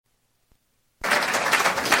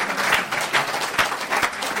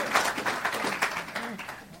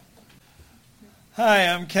Hi,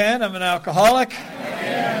 I'm Ken. I'm an alcoholic.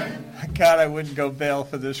 God, I wouldn't go bail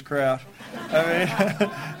for this crowd. I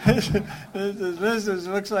mean, this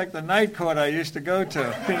looks like the night court I used to go to.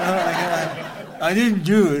 You know, I didn't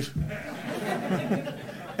do it.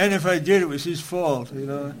 And if I did, it was his fault, you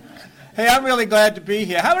know. Hey, I'm really glad to be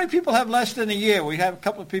here. How many people have less than a year? We have a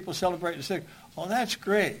couple of people celebrating 6. Oh, that's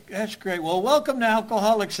great. That's great. Well, welcome to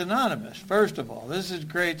Alcoholics Anonymous, first of all. This is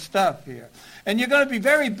great stuff here. And you're going to be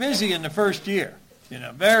very busy in the first year, you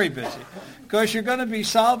know, very busy, because you're going to be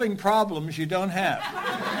solving problems you don't have.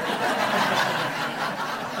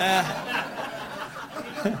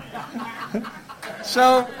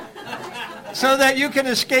 So that you can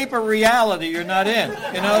escape a reality you're not in,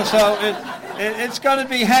 you know, so it's going to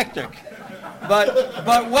be hectic. But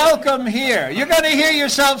welcome here. You're going to hear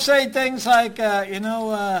yourself say things like, I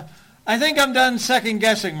think I'm done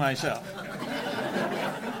second-guessing myself.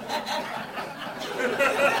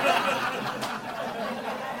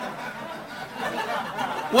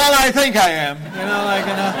 Well, I think I am.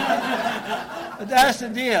 But that's the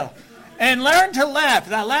deal. And learn to laugh.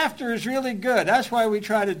 Now, laughter is really good. That's why we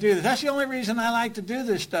try to do this. That's the only reason I like to do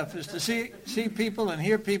this stuff, is to see people and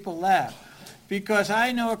hear people laugh. Because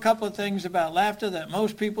I know a couple of things about laughter that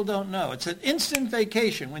most people don't know. It's an instant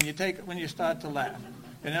vacation when you start to laugh.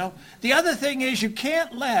 You know. The other thing is you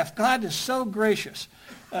can't laugh. God is so gracious.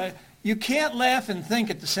 You can't laugh and think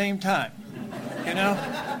at the same time. You know.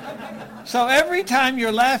 So every time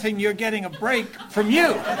you're laughing, you're getting a break from you.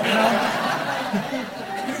 You know.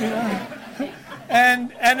 You know?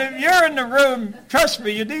 And if you're in the room, trust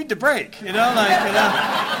me, you need the break. You know,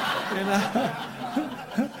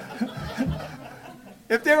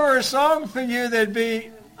 If there were a song for you, there'd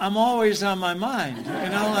be "I'm Always on My Mind." You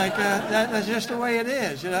know, that's just the way it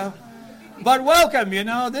is. You know. But welcome, you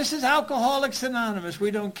know. This is Alcoholics Anonymous. We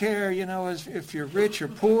don't care, you know, if you're rich or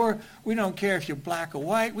poor. We don't care if you're black or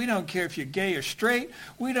white. We don't care if you're gay or straight.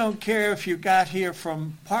 We don't care if you got here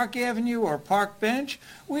from Park Avenue or Park Bench.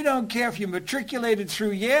 We don't care if you matriculated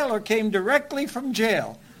through Yale or came directly from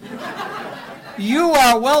jail. You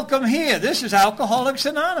are welcome here. This is Alcoholics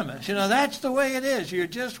Anonymous. You know, that's the way it is. You're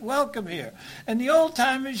just welcome here. And the old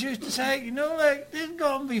timers used to say, you know, this is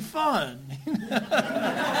going to be fun. And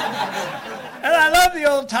I love the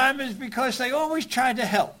old timers because they always tried to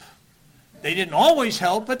help. They didn't always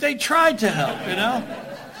help, but they tried to help, you know.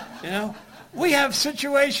 You know, we have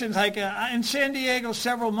situations like in San Diego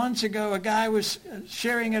several months ago, a guy was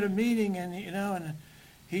sharing at a meeting, and and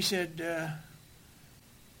he said,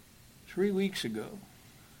 3 weeks ago,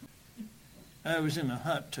 I was in a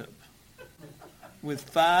hot tub with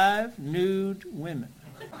 5 nude women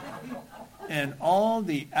and all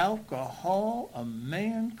the alcohol a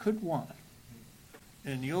man could want.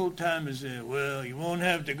 And the old timers said, well, you won't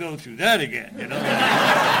have to go through that again, you know.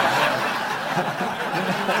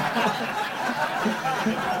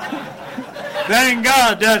 Thank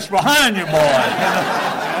God that's behind you, boy.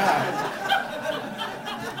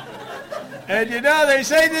 And, you know, they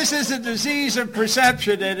say this is a disease of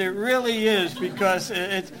perception, and it really is, because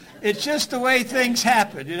it's just the way things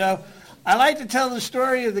happen, you know. I like to tell the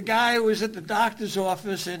story of the guy who was at the doctor's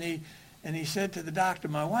office, and he said to the doctor,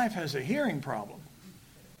 my wife has a hearing problem.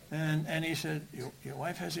 And he said, your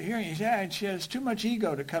wife has a hearing? He said, yeah, and she has too much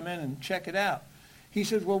ego to come in and check it out. He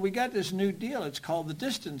said, well, we got this new deal. It's called the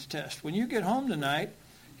distance test. When you get home tonight,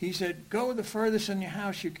 he said, go the furthest in your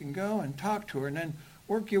house you can go and talk to her, and then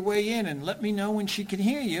work your way in and let me know when she can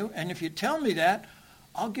hear you. And if you tell me that,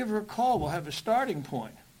 I'll give her a call. We'll have a starting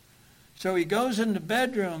point. So he goes in the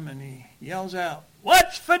bedroom and he yells out,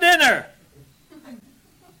 what's for dinner?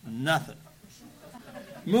 Nothing.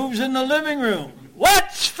 Moves in the living room.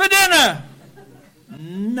 What's for dinner?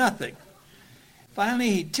 Nothing.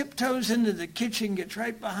 Finally, he tiptoes into the kitchen, gets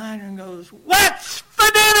right behind her and goes, what's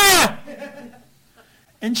for dinner?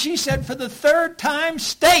 And she said, for the 3rd time,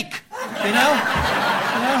 steak. You know?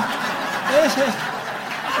 This is,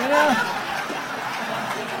 you know.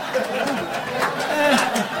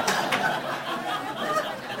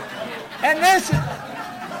 And this is,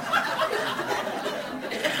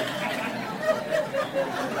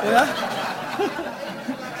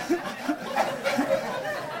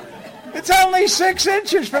 it's only 6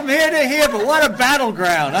 inches from here to here, but what a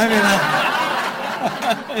battleground. I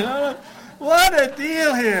mean, you know, what a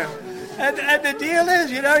deal here. And the deal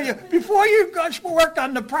is, you know, before you go work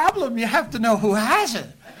on the problem, you have to know who has it.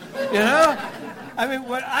 You know? I mean,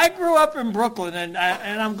 when I grew up in Brooklyn, and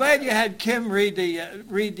I'm glad you had Kim read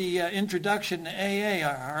the introduction to AA,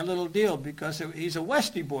 our little deal, because he's a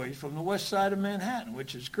Westie boy. He's from the west side of Manhattan,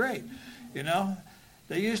 which is great, you know.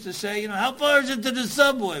 They used to say, how far is it to the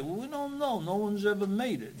subway? Well, we don't know. No one's ever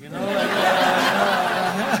made it,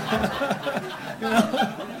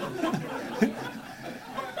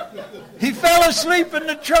 He fell asleep in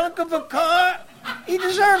the trunk of a car. He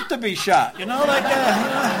deserved to be shot,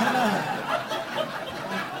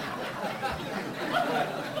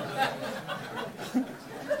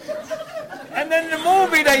 And then in the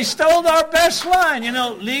movie, they stole our best line,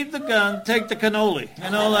 leave the gun, take the cannoli.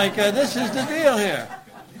 This is the deal here.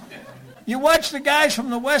 You watch the guys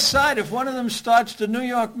from the West Side, if one of them starts the New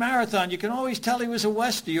York Marathon, you can always tell he was a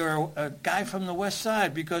Westie or a guy from the West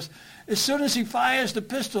Side because as soon as he fires the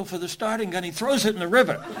pistol for the starting gun, he throws it in the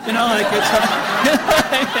river.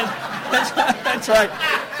 That's like,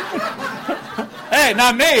 hey,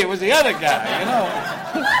 not me, it was the other guy,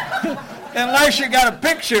 Unless you got a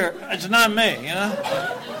picture, it's not me,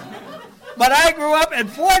 But I grew up, and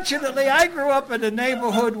fortunately, I grew up in a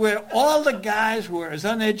neighborhood where all the guys were as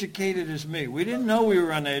uneducated as me. We didn't know we were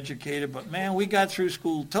uneducated, but man, we got through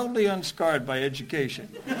school totally unscarred by education.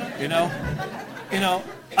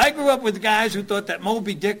 I grew up with guys who thought that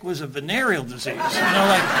Moby Dick was a venereal disease.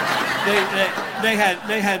 They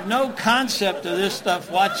had no concept of this stuff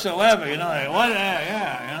whatsoever.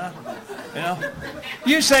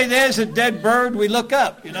 You say there's a dead bird, we look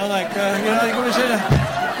up. We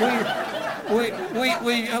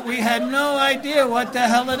had no idea what the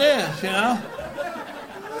hell it is,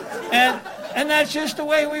 And that's just the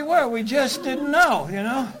way we were. We just didn't know,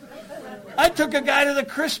 I took a guy to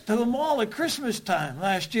the mall at Christmas time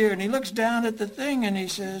last year, and he looks down at the thing, and he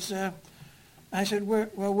says, I said,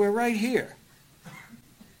 we're right here.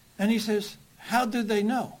 And he says, how do they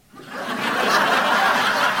know?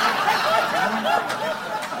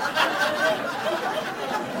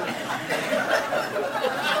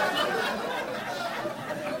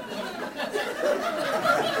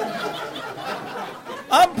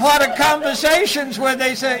 I'm part of conversations where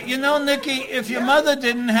they say, Nikki, if your mother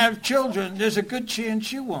didn't have children, there's a good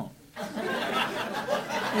chance you won't.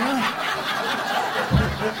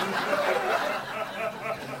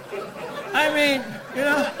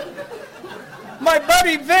 My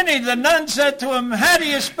buddy Vinny, the nun said to him, how do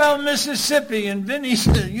you spell Mississippi? And Vinny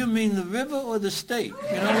said, you mean the river or the state?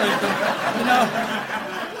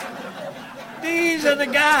 These are the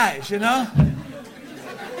guys,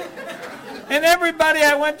 And everybody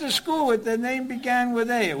I went to school with, their name began with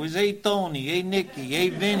A. It was A. Tony, A. Nicky, A.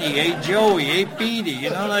 Vinny, A. Joey, A. Petey.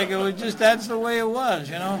 It was just, that's the way it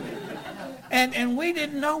was, And we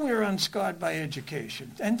didn't know we were unscarred by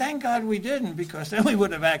education. And thank God we didn't, because then we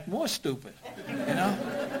would have acted more stupid,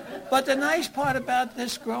 But the nice part about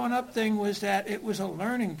this growing up thing was that it was a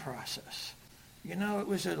learning process. It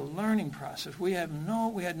was a learning process. We had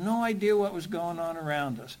no idea what was going on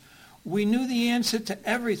around us. We knew the answer to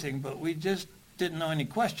everything, but we just didn't know any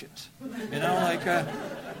questions.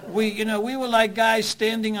 We were like guys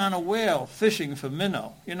standing on a whale fishing for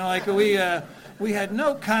minnow. We had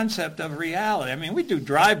no concept of reality. We do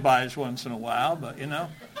drive-bys once in a while, but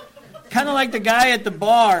kind of like the guy at the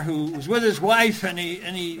bar who was with his wife, and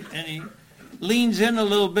he leans in a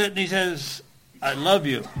little bit and he says, "I love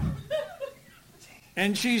you."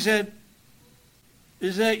 And she said,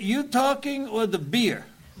 "Is that you talking or the beer?"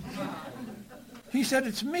 He said,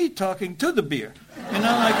 "It's me talking to the beer."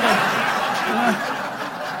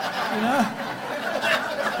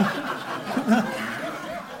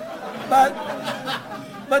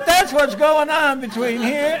 But that's what's going on between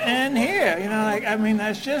here and here.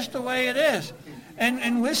 That's just the way it is.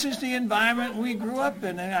 And this is the environment we grew up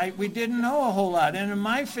in, and we didn't know a whole lot. And in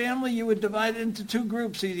my family, you would divide it into two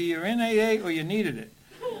groups. Either you're in AA or you needed it,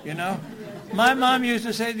 My mom used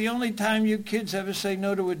to say the only time you kids ever say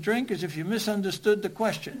no to a drink is if you misunderstood the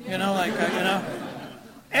question.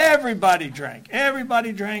 Everybody drank.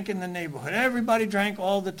 Everybody drank in the neighborhood. Everybody drank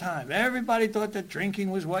all the time. Everybody thought that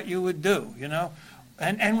drinking was what you would do,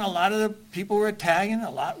 And a lot of the people were Italian,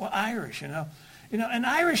 a lot were Irish, And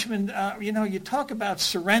Irishmen, you talk about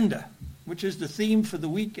surrender, which is the theme for the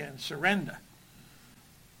weekend, surrender.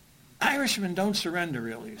 Irishmen don't surrender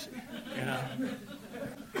real easy,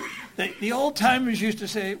 The old-timers used to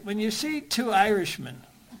say, when you see two Irishmen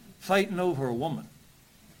fighting over a woman,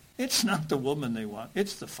 it's not the woman they want,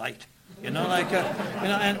 it's the fight. And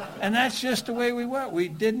that's just the way we were. We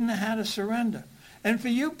didn't know how to surrender. And for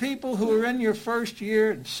you people who are in your first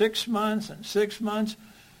year and 6 months,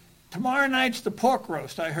 tomorrow night's the pork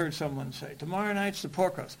roast, I heard someone say. Tomorrow night's the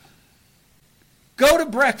pork roast. Go to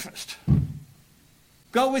breakfast.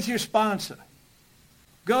 Go with your sponsor.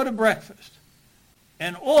 Go to breakfast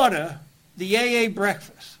and order the AA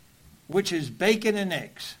breakfast, which is bacon and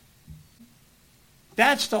eggs.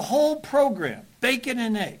 That's the whole program, bacon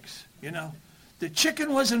and eggs, you know. The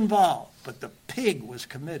chicken was involved, but the pig was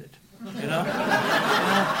committed, you know.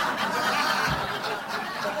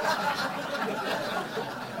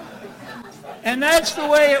 And that's the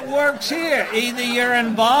way it works here. Either you're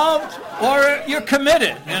involved or you're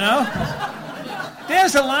committed, you know.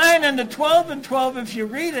 There's a line in the 12 and 12, if you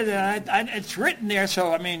read it, and it's written there,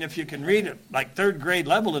 so, I mean, if you can read it like third grade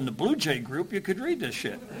level in the Blue Jay group, you could read this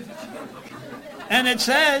shit. And it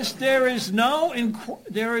says, there is no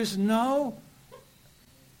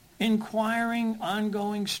inquiring,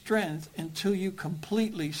 ongoing strength until you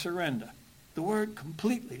completely surrender. The word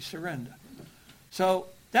completely surrender. So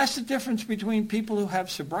that's the difference between people who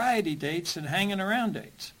have sobriety dates and hanging around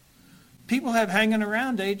dates. People have hanging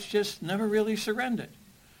around dates, just never really surrendered.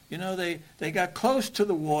 You know, they got close to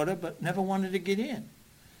the water but never wanted to get in.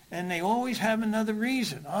 And they always have another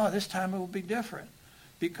reason. Oh, this time it will be different.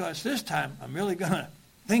 Because this time I'm really going to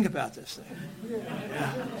think about this thing.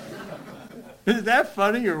 Yeah. Is that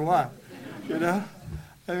funny or what? You know?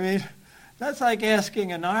 I mean, that's like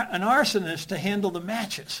asking an arsonist to handle the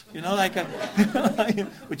matches. You know, like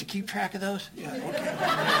would you keep track of those? Yeah, okay.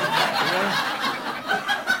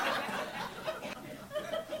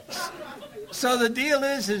 So the deal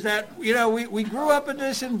is that, you know, we grew up in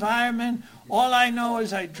this environment. All I know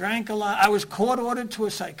is I drank a lot. I was court-ordered to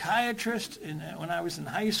a psychiatrist when I was in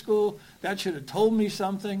high school. That should have told me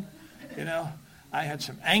something, you know. I had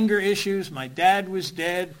some anger issues. My dad was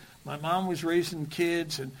dead. My mom was raising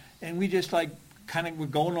kids, and we just like kind of were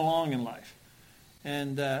going along in life.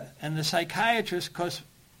 And the psychiatrist, because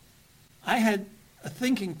I had a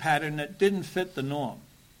thinking pattern that didn't fit the norm,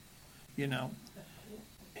 you know.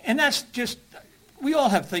 And that's just, we all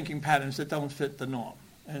have thinking patterns that don't fit the norm.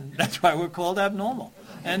 And that's why we're called abnormal.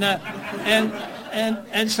 And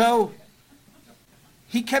so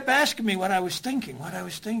he kept asking me what I was thinking.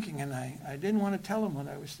 And I didn't want to tell him what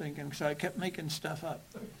I was thinking, so I kept making stuff up.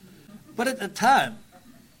 But at the time,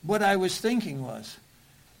 what I was thinking was,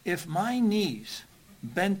 if my knees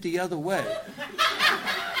bent the other way,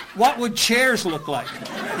 what would chairs look like,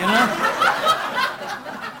 you know?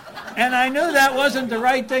 And I knew that wasn't the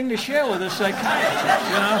right thing to share with a psychiatrist,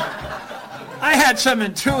 you know. I had some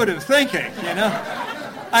intuitive thinking, you know.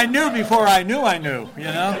 I knew before I knew, you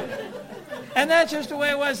know. And that's just the way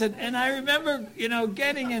it was. And I remember, you know,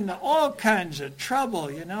 getting into all kinds of trouble,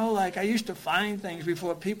 you know. Like I used to find things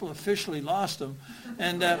before people officially lost them.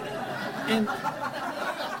 And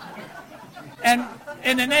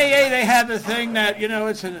in AA, they have the thing that, you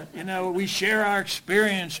know, we share our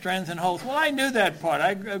experience, strength, and hope. Well, I knew that part.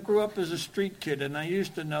 I grew up as a street kid, and I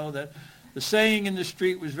used to know that the saying in the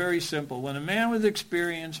street was very simple. When a man with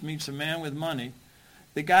experience meets a man with money,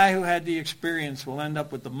 the guy who had the experience will end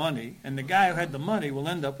up with the money, and the guy who had the money will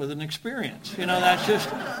end up with an experience. You know,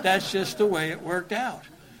 that's just the way it worked out.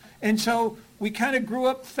 And so we kind of grew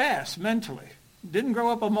up fast mentally. Didn't grow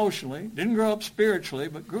up emotionally, didn't grow up spiritually,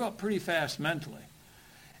 but grew up pretty fast mentally.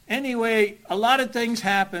 Anyway, a lot of things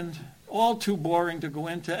happened, all too boring to go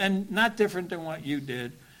into, and not different than what you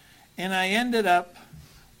did. And I ended up,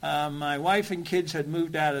 my wife and kids had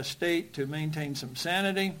moved out of state to maintain some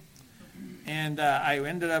sanity, and I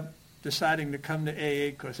ended up deciding to come to AA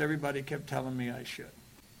because everybody kept telling me I should.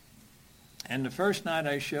 And the first night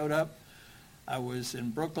I showed up, I was in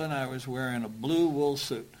Brooklyn. I was wearing a blue wool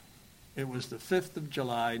suit. It was the 5th of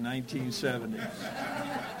July, 1970.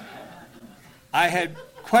 I had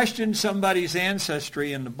questioned somebody's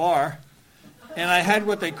ancestry in the bar, and I had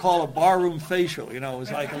what they call a barroom facial. You know, it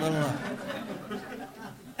was like a little...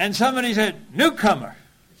 And somebody said, "Newcomer."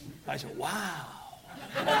 I said, "Wow."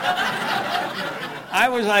 I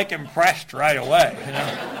was like impressed right away, you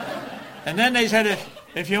know. And then they said,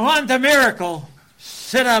 if you want the miracle,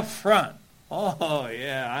 sit up front. Oh,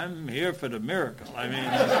 yeah, I'm here for the miracle. I mean,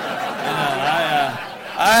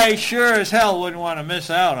 I sure as hell wouldn't want to miss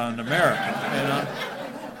out on the miracle, you know.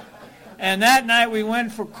 And that night we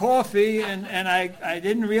went for coffee, and I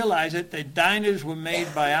didn't realize it. The diners were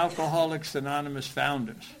made by Alcoholics Anonymous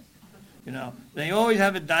founders. You know, they always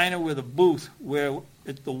have a diner with a booth where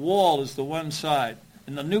the wall is the one side,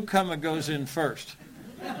 and the newcomer goes in first.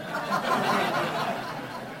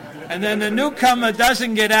 And then the newcomer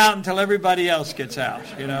doesn't get out until everybody else gets out,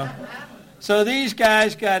 you know. So these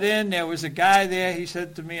guys got in. There was a guy there. He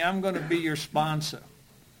said to me, "I'm going to be your sponsor."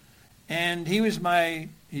 And he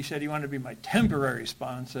said he wanted to be my temporary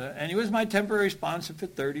sponsor. And he was my temporary sponsor for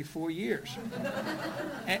 34 years.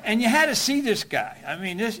 And you had to see this guy. I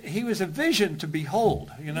mean, he was a vision to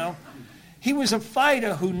behold, you know. He was a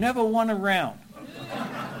fighter who never won a round,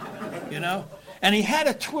 you know. And he had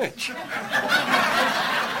a twitch.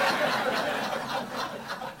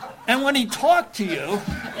 And when he talked to you,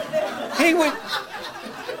 he would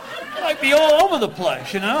like be all over the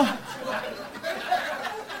place, you know?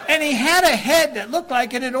 And he had a head that looked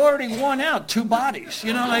like it had already worn out 2 bodies,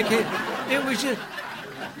 you know, like it was just...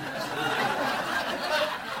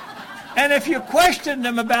 And if you questioned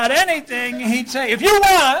him about anything, he'd say, if you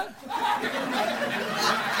want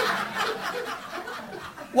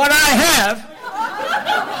what I have,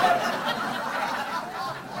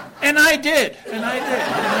 and I did.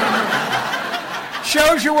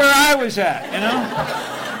 Shows you where I was at, you know?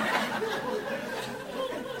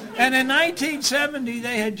 And in 1970,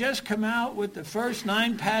 they had just come out with the first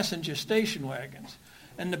 9-passenger station wagons.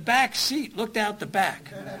 And the back seat looked out the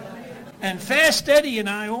back. And Fast Eddie and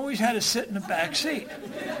I always had to sit in the back seat.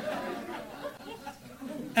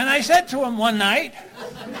 And I said to him one night,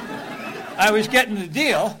 I was getting the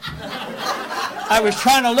deal. I was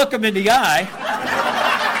trying to look him in the eye.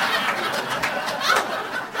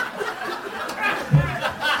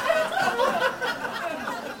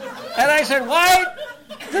 And I said, why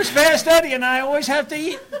does Fast Eddie and I always have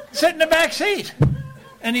to sit in the back seat?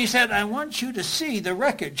 And he said, I want you to see the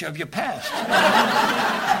wreckage of your past.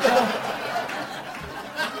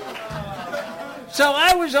 So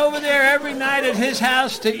I was over there every night at his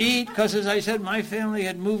house to eat because, as I said, my family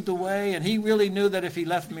had moved away, and he really knew that if he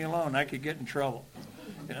left me alone, I could get in trouble,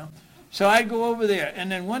 you know. So I'd go over there,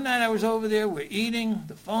 and then one night I was over there, we're eating,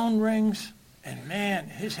 the phone rings, and man,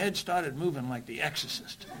 his head started moving like The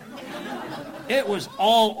Exorcist. It was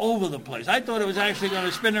all over the place. I thought it was actually going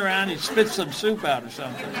to spin around and spit some soup out or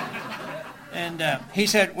something. And he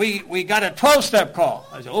said, we got a 12-step call.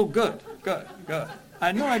 I said, oh, good. I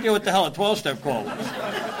had no idea what the hell a 12-step call was.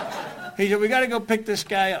 He said, we got to go pick this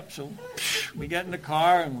guy up. So we get in the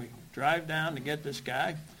car and we drive down to get this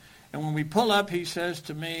guy. And when we pull up, he says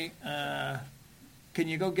to me, can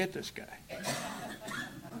you go get this guy?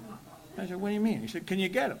 I said, what do you mean? He said, can you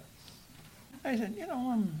get him? I said, you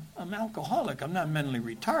know, I'm alcoholic. I'm not mentally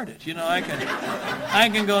retarded. You know, I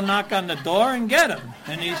can go knock on the door and get him.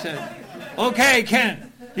 And he said, okay,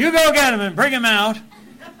 Ken, you go get him and bring him out.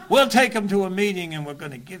 We'll take him to a meeting and we're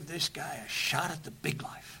going to give this guy a shot at the big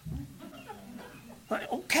life.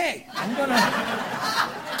 But, okay,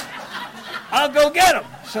 I'll go get him.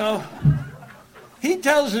 So he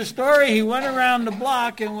tells the story. He went around the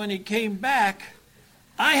block, and when he came back,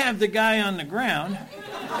 I have the guy on the ground,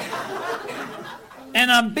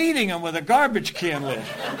 and I'm beating him with a garbage can lid.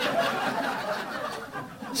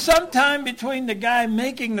 Sometime between the guy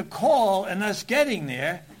making the call and us getting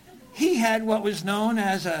there, he had what was known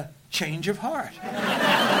as a change of heart.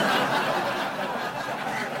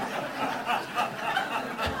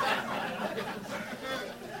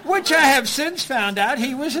 Which I have since found out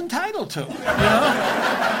he was entitled to, you know?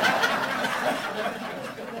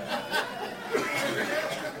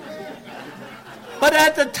 But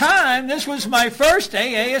at the time, this was my first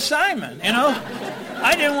AA assignment, you know?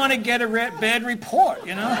 I didn't want to get a bad report,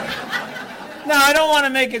 you know? Now, I don't want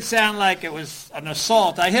to make it sound like it was an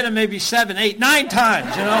assault. I hit him maybe 7, 8, 9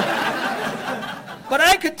 times, you know? But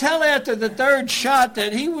I could tell after the 3rd shot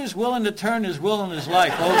that he was willing to turn his will and his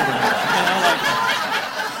life over to me, you know? Like,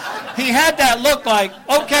 he had that look like,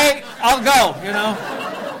 okay, I'll go, you know?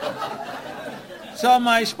 So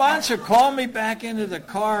my sponsor called me back into the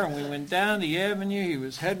car, and we went down the avenue.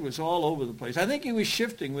 His head was all over the place. I think he was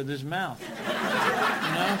shifting with his mouth,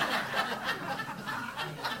 you know?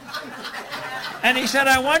 And he said,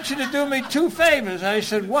 I want you to do me 2 favors. I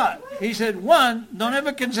said, what? He said, 1, don't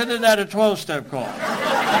ever consider that a 12-step call.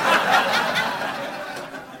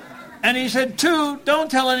 And he said, 2, don't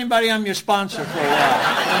tell anybody I'm your sponsor for a while,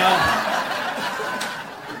 you know?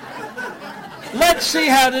 Let's see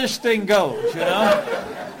how this thing goes, you know?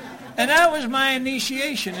 And that was my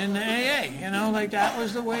initiation in the AA, you know, like that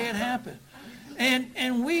was the way it happened.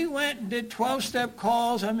 And we went and did 12-step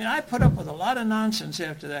calls. I mean, I put up with a lot of nonsense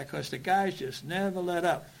after that because the guys just never let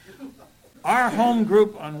up. Our home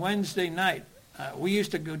group on Wednesday night, we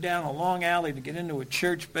used to go down a long alley to get into a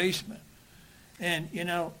church basement. And, you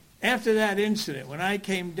know, after that incident, when I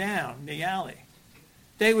came down the alley,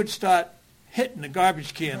 they would start hitting the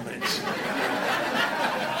garbage can lids.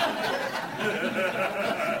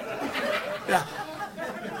 Yeah.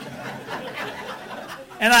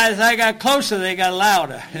 And as I got closer, they got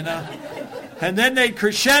louder, you know. And then they'd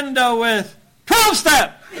crescendo with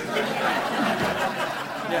 12-step.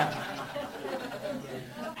 Yeah.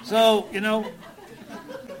 So, you know,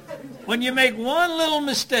 when you make one little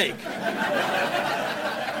mistake,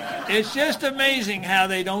 it's just amazing how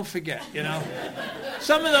they don't forget, you know.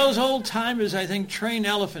 Some of those old timers, I think, train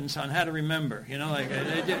elephants on how to remember, you know, like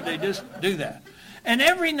they just do that. And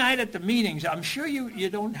every night at the meetings, I'm sure you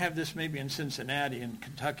don't have this maybe in Cincinnati and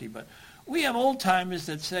Kentucky, but we have old-timers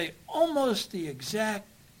that say almost the exact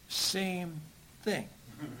same thing.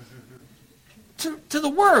 To the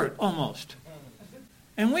word, almost.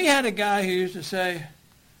 And we had a guy who used to say,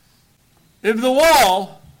 if the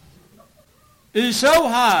wall is so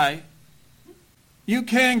high, you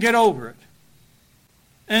can't get over it,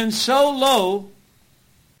 and so low,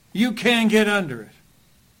 you can't get under it.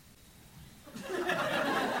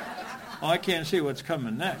 Oh, I can't see what's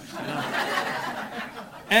coming next. You know?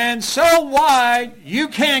 And so wide, you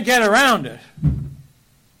can't get around it.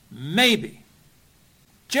 Maybe,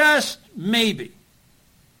 just maybe,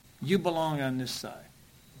 you belong on this side.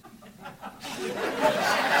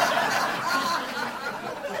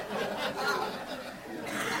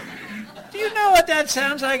 Do you know what that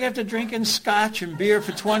sounds like after drinking scotch and beer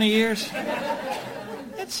for 20 years?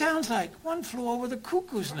 It sounds like One Flew Over the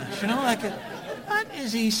Cuckoo's Nest, what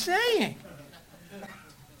is he saying?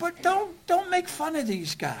 But don't make fun of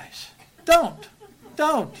these guys. Don't.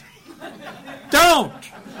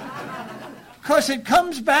 Because it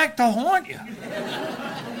comes back to haunt you.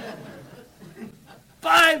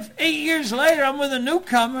 5, 8 years later, I'm with a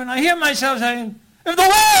newcomer, and I hear myself saying, if the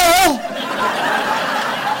wall...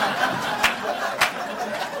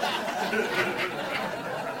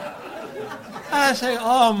 I say,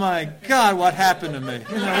 oh my God, what happened to me?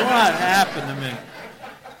 What happened to me?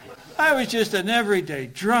 I was just an everyday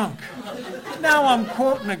drunk. Now I'm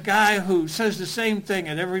quoting a guy who says the same thing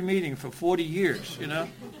at every meeting for 40 years,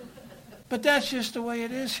 But that's just the way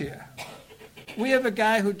it is here. We have a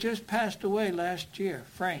guy who just passed away last year,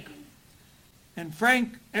 Frank. And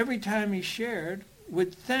Frank, every time he shared,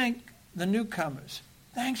 would thank the newcomers.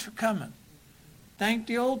 Thanks for coming. Thank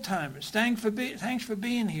the old-timers. Thanks for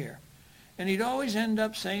being here. And he'd always end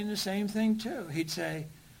up saying the same thing, too. He'd say,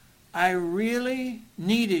 I really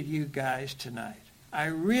needed you guys tonight. I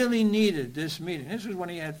really needed this meeting. This was when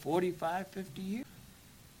he had 45, 50 years.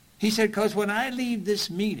 He said, because when I leave this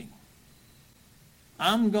meeting,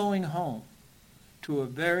 I'm going home to a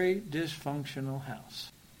very dysfunctional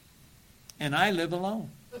house. And I live alone.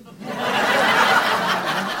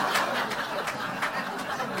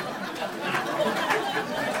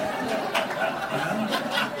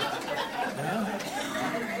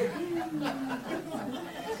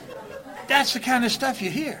 That's the kind of stuff you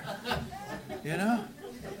hear,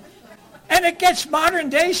 And it gets modern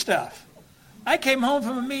day stuff. I came home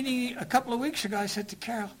from a meeting a couple of weeks ago. I said to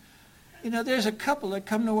Carol, there's a couple that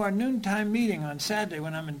come to our noontime meeting on Saturday.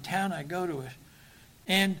 When I'm in town, I go to it.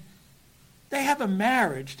 And they have a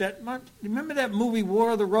marriage remember that movie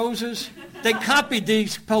War of the Roses? They copied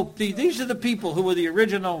these are the people who were the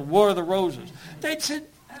original War of the Roses. They said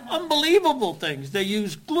unbelievable things. They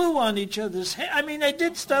used glue on each other's hair. They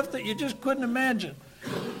did stuff that you just couldn't imagine.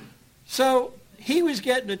 So he was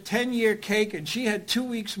getting a 10-year cake, and she had 2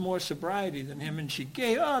 weeks more sobriety than him, and she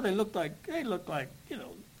gave, they looked like,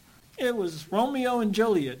 it was Romeo and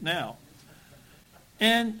Juliet now.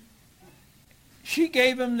 And she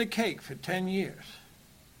gave him the cake for 10 years.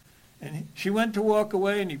 And she went to walk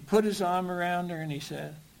away, and he put his arm around her, and he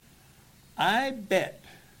said, I bet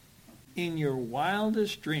in your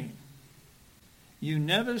wildest dream you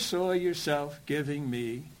never saw yourself giving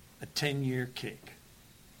me a 10-year cake.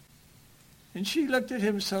 And she looked at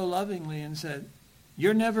him so lovingly and said,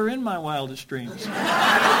 you're never in my wildest dreams.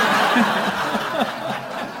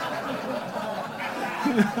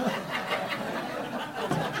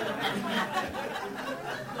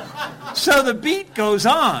 So the beat goes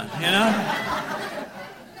on,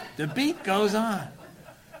 The beat goes on.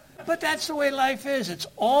 But that's the way life is. It's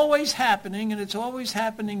always happening, and it's always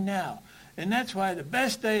happening now. And that's why the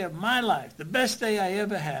best day of my life, the best day I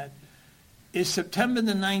ever had, is September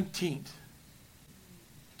the 19th,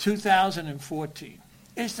 2014.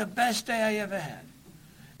 It's the best day I ever had.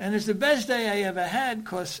 And it's the best day I ever had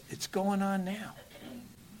because it's going on now.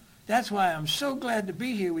 That's why I'm so glad to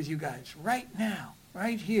be here with you guys right now,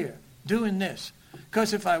 right here, doing this.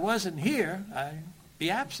 Because if I wasn't here, I'd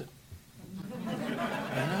be absent.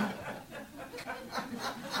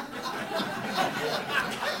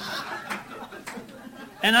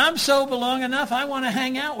 And I'm sober long enough, I want to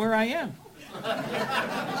hang out where I am.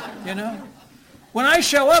 When I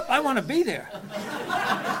show up, I want to be there.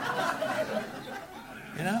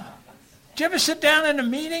 Did you ever sit down in a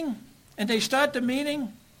meeting and they start the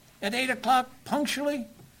meeting at 8 o'clock punctually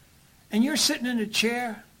and you're sitting in a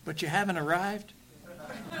chair, but you haven't arrived?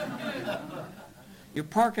 You're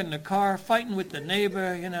parking the car, fighting with the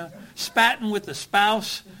neighbor, spatting with the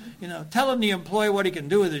spouse, telling the employee what he can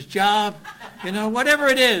do with his job, whatever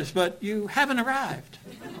it is, but you haven't arrived.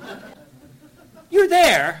 You're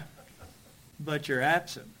there, but you're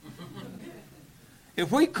absent.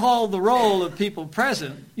 If we call the roll of people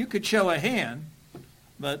present, you could show a hand,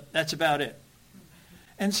 but that's about it.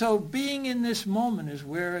 And so being in this moment is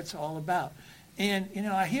where it's all about. And,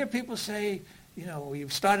 I hear people say,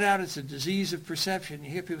 we've started out as a disease of perception.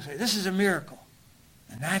 You hear people say, this is a miracle,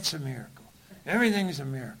 and that's a miracle. Everything's a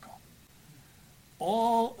miracle.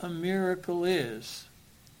 All a miracle is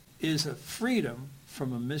a freedom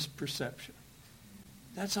from a misperception.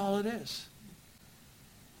 That's all it is.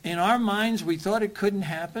 In our minds, we thought it couldn't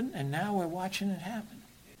happen, and now we're watching it happen.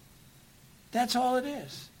 That's all it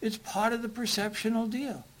is. It's part of the perceptional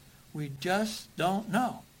deal. We just don't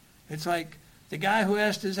know. It's like the guy who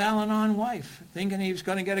asked his Al-Anon wife, thinking he was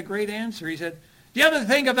going to get a great answer. He said, do you ever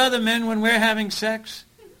think of other men when we're having sex?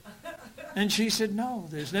 And she said, no,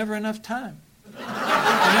 there's never enough time.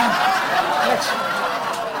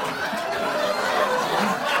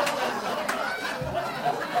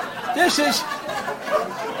 This is...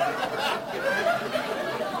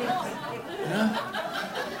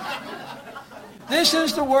 This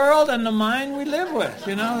is the world and the mind we live with.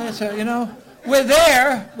 We're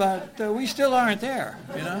there, but we still aren't there.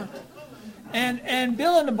 And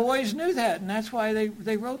Bill and the boys knew that, and that's why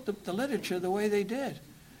they wrote the literature the way they did.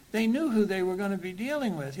 They knew who they were going to be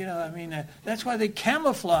dealing with. That's why they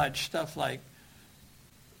camouflage stuff like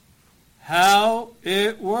how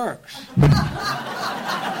it works.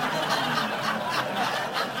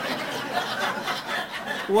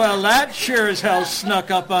 Well, that sure as hell snuck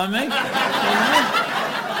up on me.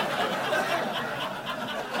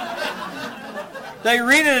 They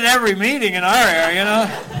read it at every meeting in our area,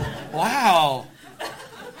 Wow,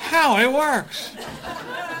 how it works.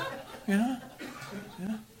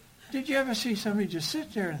 Did you ever see somebody just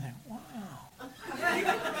sit there and think, wow.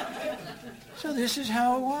 So this is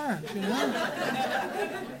how it works,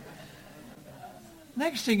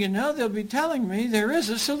 Next thing you know, they'll be telling me there is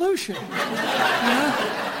a solution.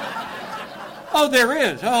 Oh, there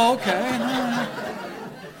is. Oh, okay.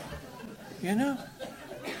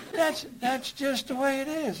 That's just the way it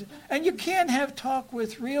is. And you can't have talk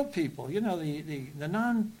with real people, the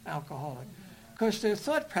non-alcoholic, because their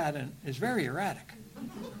thought pattern is very erratic.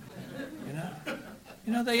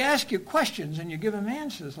 They ask you questions and you give them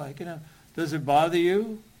answers like, does it bother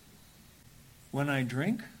you when I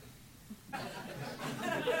drink?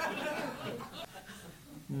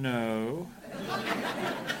 No.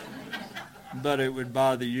 But it would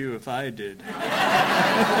bother you if I did.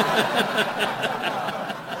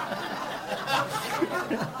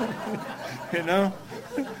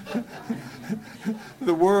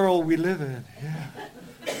 The world we live in. Yeah.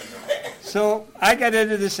 So I got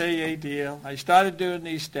into this AA deal. I started doing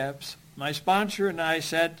these steps. My sponsor and I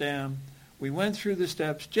sat down. We went through the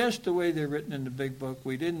steps just the way they're written in the big book.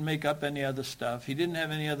 We didn't make up any other stuff. He didn't have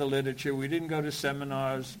any other literature. We didn't go to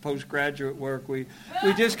seminars, postgraduate work. We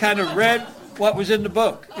just kind of read what was in the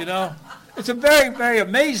book, It's a very, very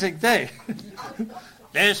amazing thing.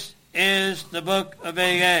 This is the book of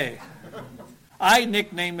AA. I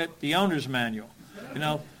nickname it the owner's manual.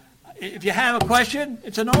 If you have a question,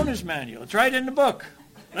 it's an owner's manual. It's right in the book.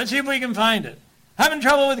 Let's see if we can find it. Having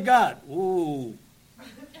trouble with God. Ooh.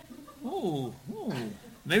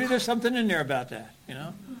 Maybe there's something in there about that,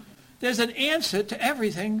 There's an answer to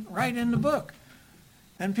everything right in the book.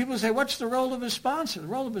 And people say, what's the role of a sponsor? The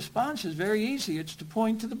role of a sponsor is very easy. It's to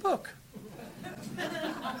point to the book.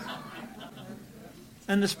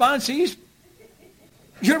 And the sponsees,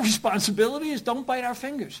 your responsibility is don't bite our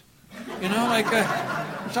fingers.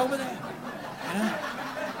 It's over there.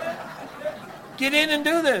 Get in and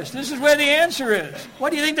do this. This is where the answer is. What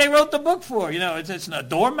do you think they wrote the book for? It's a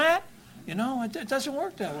doormat? It doesn't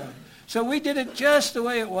work that way. So we did it just the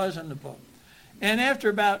way it was in the book. And after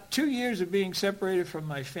about 2 years of being separated from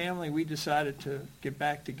my family, we decided to get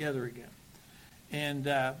back together again. And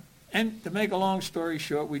to make a long story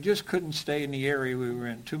short, we just couldn't stay in the area we were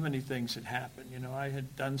in. Too many things had happened. I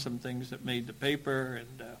had done some things that made the paper,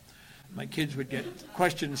 and my kids would get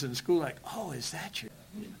questions in school like, oh, is that you?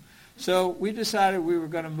 So we decided we were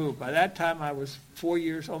going to move. By that time, I was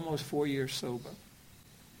almost 4 years sober.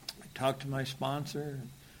 I talked to my sponsor and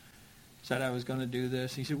said I was going to do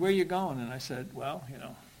this. He said, where are you going? And I said, well,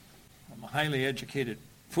 I'm a highly educated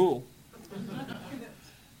fool.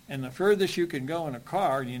 And the furthest you can go in a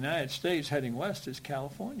car in the United States heading west is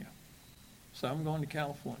California. So I'm going to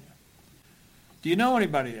California. Do you know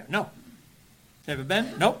anybody there? No. Ever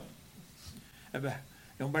been? Nope. Ever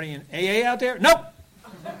nobody in AA out there? Nope.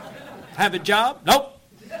 Have a job? Nope.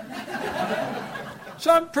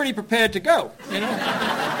 So I'm pretty prepared to go,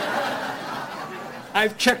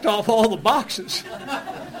 I've checked off all the boxes.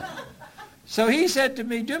 So he said to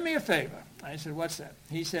me, do me a favor. I said, what's that?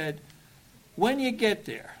 He said, when you get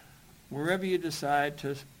there, wherever you decide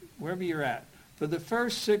to, wherever you're at, for the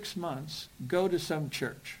first 6 months, go to some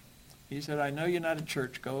church. He said, I know you're not a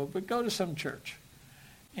churchgoer, but go to some church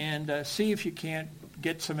and see if you can't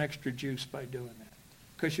get some extra juice by doing that,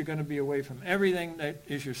 because you're going to be away from everything that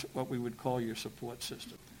is your, what we would call your support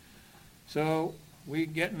system. So we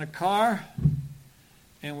get in a car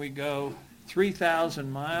and we go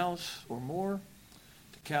 3,000 miles or more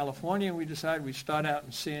to California, and we decide we start out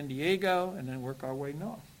in San Diego and then work our way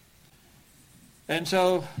north. And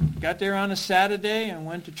so got there on a Saturday and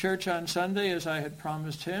went to church on Sunday as I had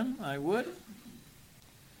promised him I would.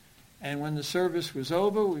 And when the service was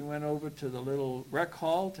over, we went over to the little rec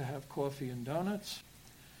hall to have coffee and donuts.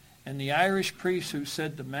 And the Irish priest who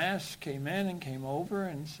said the Mass came in and came over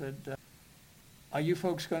and said, are you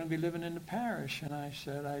folks going to be living in the parish? And I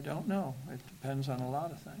said, I don't know. It depends on a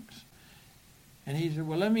lot of things. And he said,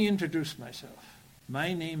 well, let me introduce myself.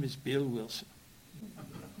 My name is Bill Wilson.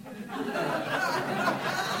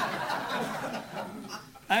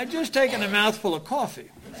 I had just taken a mouthful of coffee.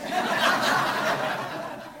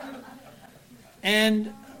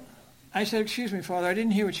 And I said, excuse me, Father, I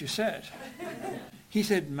didn't hear what you said. He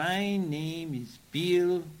said, my name is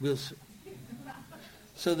Bill Wilson.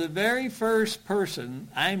 So the very first person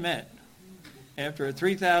I met after a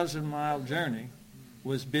 3,000-mile journey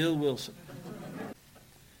was Bill Wilson.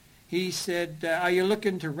 He said, are you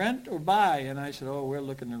looking to rent or buy? And I said, oh, we're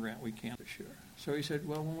looking to rent. We can't for sure. So he said,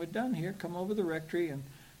 well, when we're done here, come over to the rectory, and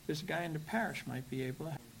this guy in the parish might be able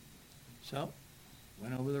to help. So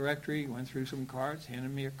went over to the rectory, went through some cards,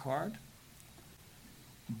 handed me a card.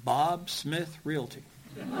 Bob Smith Realty.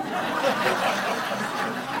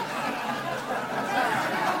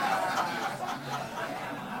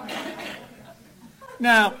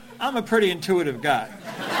 Now, I'm a pretty intuitive guy.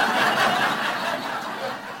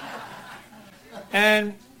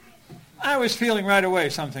 And I was feeling right away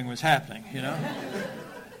something was happening, you know.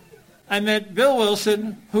 I met Bill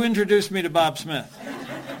Wilson, who introduced me to Bob Smith.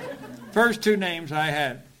 First two names I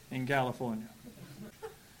had in California.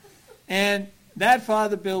 And that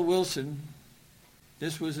Father Bill Wilson,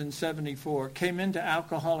 this was in 74, came into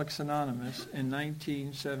Alcoholics Anonymous in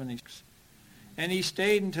 1976. And he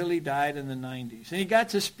stayed until he died in the 90s. And he got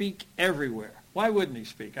to speak everywhere. Why wouldn't he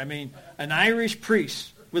speak? I mean, an Irish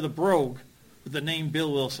priest with a brogue with the name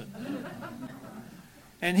Bill Wilson.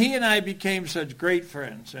 And he and I became such great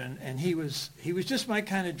friends. And he was just my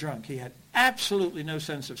kind of drunk. He had absolutely no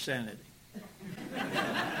sense of sanity.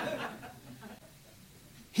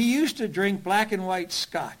 He used to drink black and white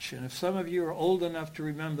scotch. And if some of you are old enough to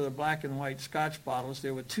remember the black and white scotch bottles,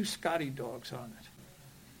 there were 2 Scotty dogs on it.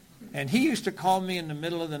 And he used to call me in the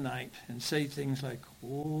middle of the night and say things like,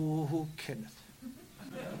 oh, Kenneth,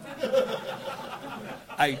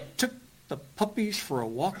 I took the puppies for a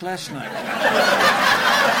walk last night.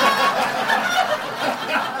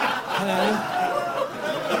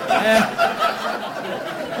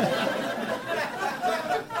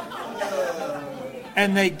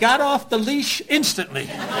 And they got off the leash instantly.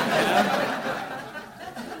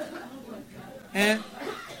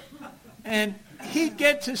 And he'd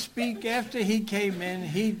get to speak after he came in.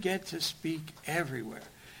 He'd get to speak everywhere.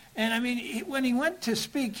 And I mean, when he went to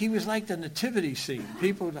speak, he was like the nativity scene.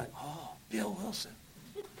 People were like, oh, Bill Wilson,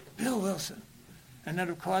 Bill Wilson. And then,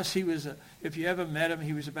 of course, he was, if you ever met him,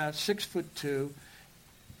 he was about 6'2",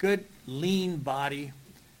 good, lean body.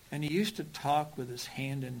 And he used to talk with his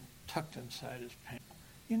hand tucked inside his pants.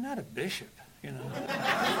 You're not a bishop, you know.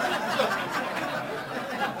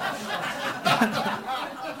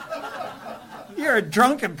 You're a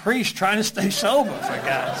drunken priest trying to stay sober, for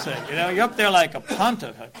God's sake. You know, you're up there like a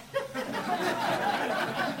pontiff.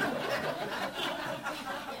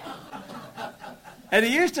 And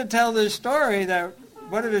he used to tell this story that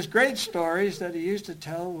one of his great stories that he used to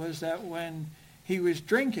tell was that when he was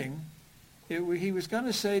drinking, he was going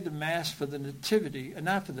to say the Mass for the Nativity,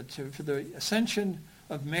 not for the Ascension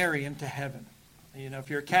of Mary into heaven. You know, if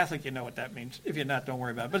you're a Catholic, you know what that means. If you're not, don't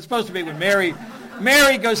worry about it. But it's supposed to be when Mary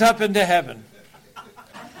goes up into heaven.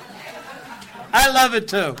 I love it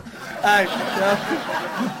too.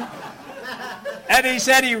 And he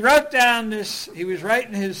said he wrote down this, he was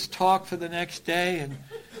writing his talk for the next day,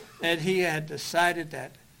 and he had decided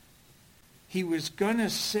that he was going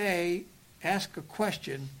to ask a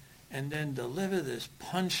question and then deliver this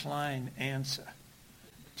punchline answer,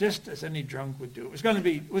 just as any drunk would do.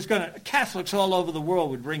 Catholics all over the world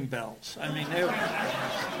would ring bells. I mean,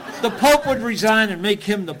 the Pope would resign and make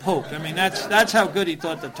him the Pope. I mean, that's how good he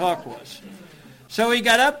thought the talk was. So he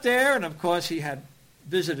got up there, and of course he had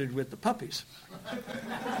visited with the puppies.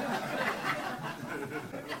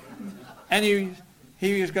 And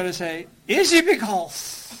he was going to say, is it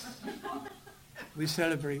because we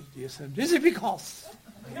celebrate the Ascension? Is it because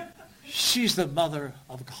she's the mother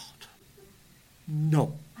of God?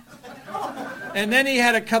 No. And then he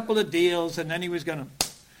had a couple of deals, and then he was going to,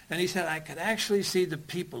 and he said, I could actually see the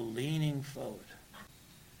people leaning forward.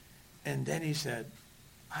 And then he said,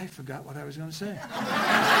 I forgot what I was going to say.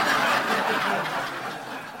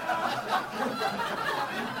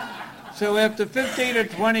 So after 15 or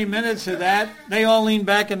 20 minutes of that, they all leaned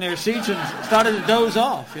back in their seats and started to doze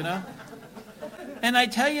off, you know. And I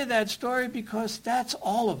tell you that story because that's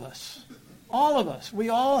all of us. All of us. We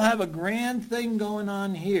all have a grand thing going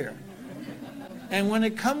on here. And when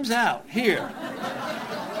it comes out here,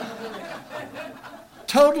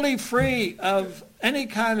 totally free of any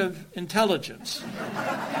kind of intelligence,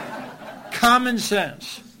 common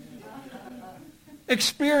sense,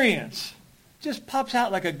 experience, just pops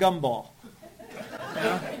out like a gumball, you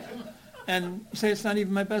know? And you say, it's not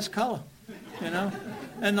even my best color, you know?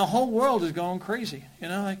 And the whole world is going crazy, you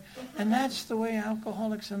know? Like, and that's the way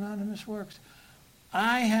Alcoholics Anonymous works.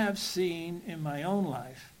 I have seen in my own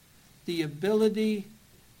life the ability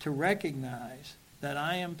to recognize that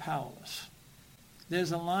I am powerless.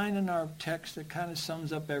 There's a line in our text that kind of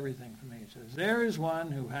sums up everything for me. It says, there is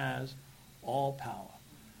one who has all power.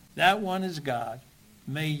 That one is God.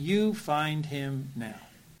 May you find him now.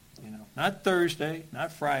 You know, not Thursday,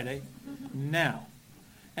 not Friday, now.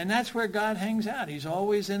 And that's where God hangs out. He's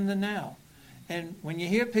always in the now. And when you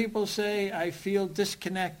hear people say, I feel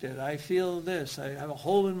disconnected, I feel this, I have a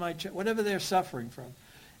hole in my chest, whatever they're suffering from,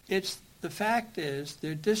 the fact is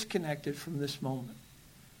they're disconnected from this moment.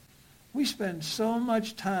 We spend so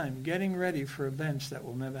much time getting ready for events that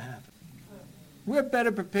will never happen. We're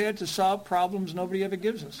better prepared to solve problems nobody ever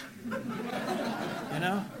gives us. You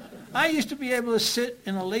know? I used to be able to sit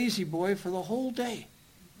in a lazy boy for the whole day.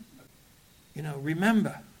 You know,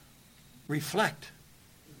 remember, reflect,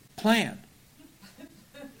 plan,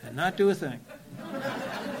 and not do a thing.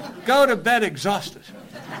 Go to bed exhausted.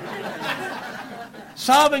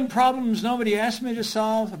 Solving problems nobody asked me to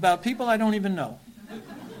solve about people I don't even know.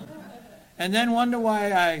 And then wonder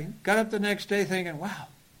why I got up the next day thinking, wow,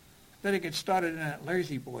 better get started in that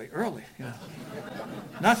lazy boy early. You know,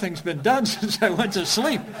 nothing's been done since I went to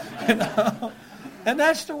sleep. You know, and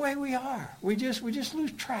that's the way we are. We just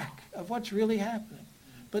lose track of what's really happening.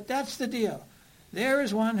 But that's the deal. There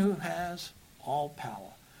is one who has all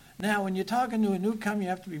power. Now, when you're talking to a newcomer, you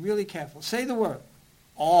have to be really careful. Say the word,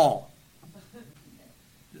 all.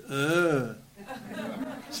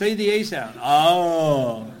 Say the A sound.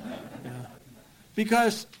 Oh. Yeah.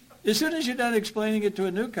 Because as soon as you're done explaining it to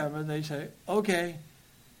a newcomer, they say, okay,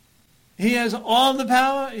 he has all the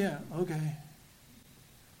power? Yeah, okay.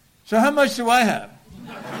 So how much do I have?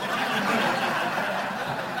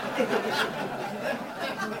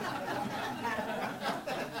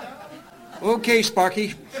 Okay,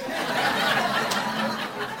 Sparky.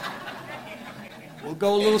 We'll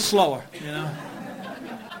go a little slower, you know.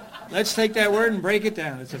 Let's take that word and break it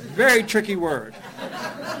down. It's a very tricky word.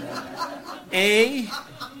 A-L-L.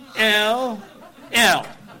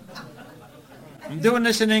 I'm doing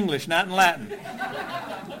this in English, not in Latin.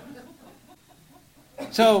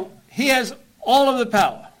 So he has all of the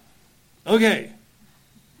power. Okay.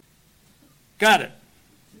 Got it.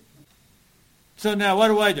 So now what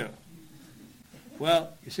do I do?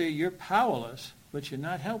 Well, you see, you're powerless, but you're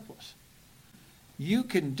not helpless. You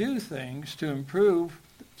can do things to improve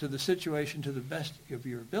to the situation to the best of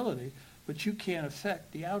your ability, but you can't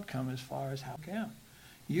affect the outcome as far as how it can.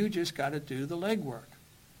 You just got to do the legwork,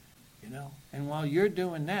 you know. And while you're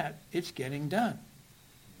doing that, it's getting done,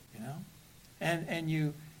 you know. And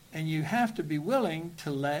you have to be willing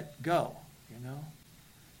to let go, you know.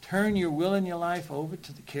 Turn your will and your life over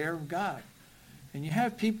to the care of God. And you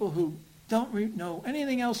have people who don't know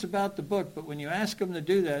anything else about the book, but when you ask them to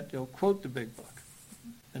do that, they'll quote the big book.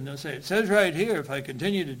 And they'll say, it says right here, if I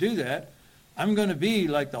continue to do that, I'm going to be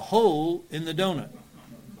like the hole in the donut.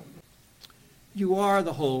 You are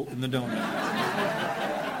the hole in the donut.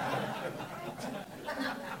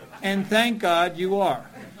 And thank God you are.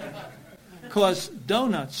 Because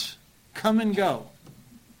donuts come and go,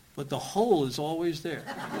 but the hole is always there.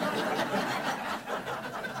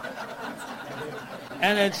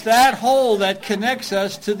 And it's that hole that connects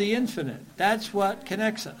us to the infinite. That's what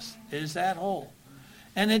connects us, is that hole.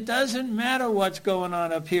 And it doesn't matter what's going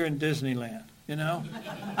on up here in Disneyland, you know.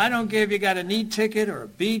 I don't care if you got an E ticket or a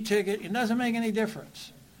B ticket. It doesn't make any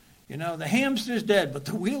difference. You know, the hamster's dead, but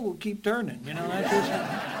the wheel will keep turning. You know,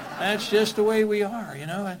 that's just the way we are, you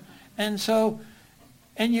know. And so,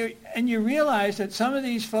 and you realize that some of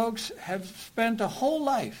these folks have spent a whole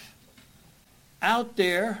life out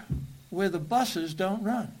there where the buses don't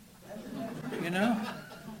run. You know?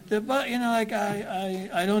 Like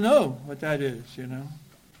I don't know what that is, you know.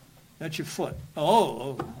 That's your foot.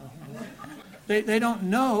 Oh. They don't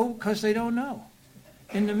know because they don't know.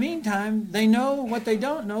 In the meantime, they know what they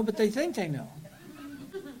don't know, but they think they know.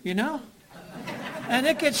 You know? And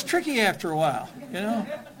it gets tricky after a while, you know.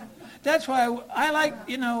 That's why I like,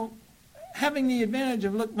 having the advantage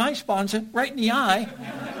of look my sponsor right in the eye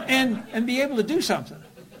and be able to do something,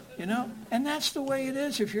 you know. And that's the way it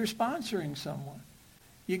is if you're sponsoring someone.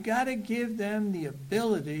 You got to give them the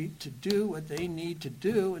ability to do what they need to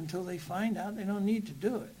do until they find out they don't need to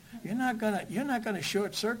do it. You're not gonna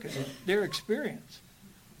short circuit their experience.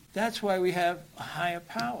 That's why we have a higher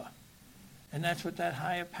power, and that's what that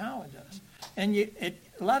higher power does. And a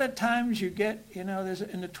lot of times you get, there's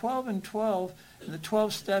in the 12 and 12, in the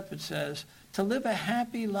 12th step it says, to live a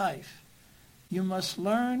happy life, you must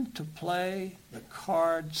learn to play the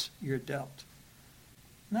cards you're dealt.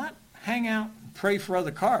 Not hang out and pray for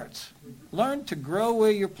other cards. Learn to grow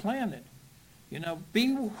where you're planted.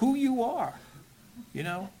 Be who you are.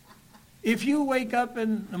 If you wake up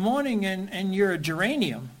in the morning and you're a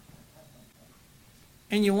geranium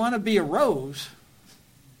and you want to be a rose,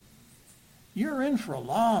 you're in for a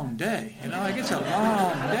long day. Like it's a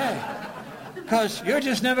long day because you're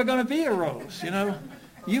just never going to be a rose.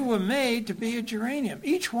 You were made to be a geranium.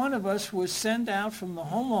 Each one of us was sent out from the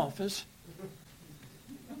home office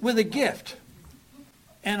with a gift.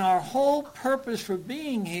 And our whole purpose for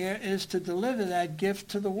being here is to deliver that gift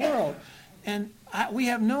to the world. And we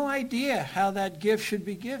have no idea how that gift should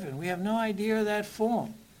be given. We have no idea of that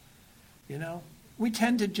form. We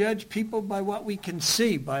tend to judge people by what we can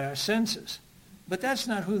see, by our senses. But that's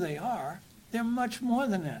not who they are. They're much more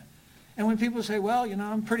than that. And when people say, well,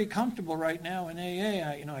 I'm pretty comfortable right now in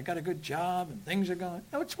AA, I got a good job and things are going,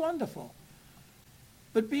 oh, it's wonderful.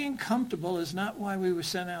 But being comfortable is not why we were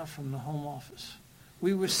sent out from the home office.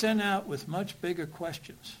 We were sent out with much bigger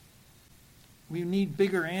questions. We need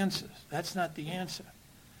bigger answers. That's not the answer.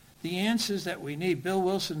 The answers that we need, Bill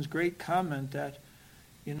Wilson's great comment that,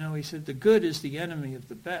 he said, the good is the enemy of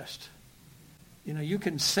the best. You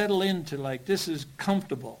can settle into like, this is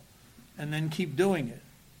comfortable, and then keep doing it.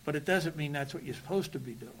 But it doesn't mean that's what you're supposed to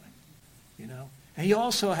be doing, And he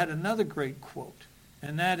also had another great quote,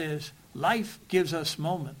 and that is, life gives us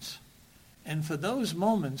moments. And for those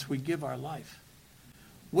moments, we give our life.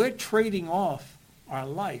 We're trading off our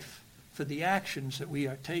life for the actions that we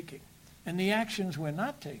are taking and the actions we're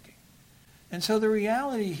not taking. And so the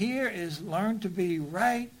reality here is learn to be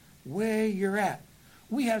right where you're at.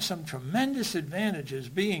 We have some tremendous advantages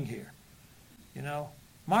being here.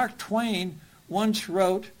 Mark Twain once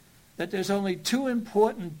wrote that there's only two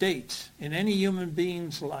important dates in any human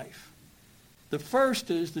being's life. The first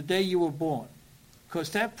is the day you were born,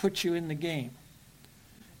 because that puts you in the game.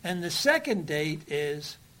 And the second date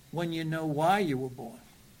is when you know why you were born.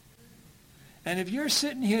 And if you're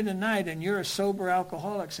sitting here tonight and you're a sober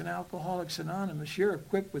Alcoholics in Alcoholics Anonymous, you're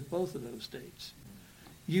equipped with both of those dates.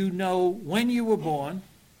 You know when you were born,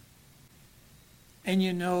 and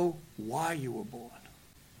you know why you were born.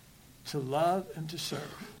 To love and to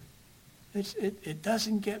serve. It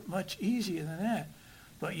doesn't get much easier than that.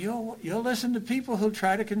 But you'll listen to people who'll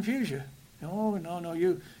try to confuse you. Oh, no,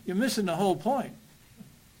 you're missing the whole point.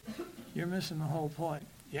 You're missing the whole point.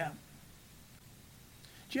 Yeah.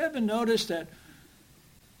 Do you ever notice that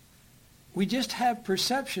we just have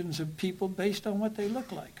perceptions of people based on what they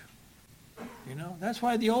look like? That's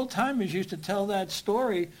why the old timers used to tell that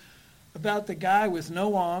story about the guy with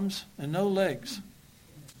no arms and no legs.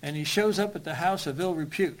 And he shows up at the house of ill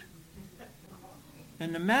repute.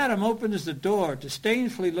 And the madam opens the door,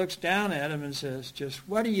 disdainfully looks down at him and says, just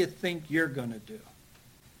what do you think you're going to do?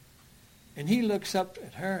 And he looks up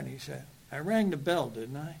at her and he said, I rang the bell,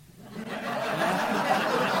 didn't I?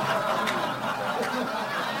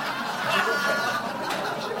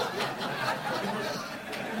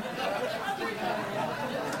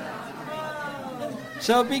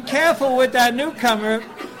 So be careful with that newcomer.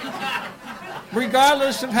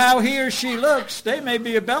 Regardless of how he or she looks, they may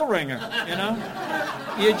be a bell ringer,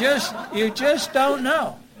 You just don't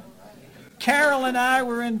know. Carol and I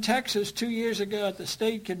were in Texas 2 years ago at the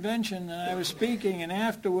state convention, and I was speaking, and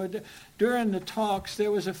afterward, during the talks, there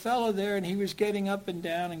was a fellow there, and he was getting up and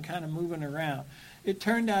down and kind of moving around. It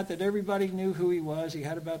turned out that everybody knew who he was. He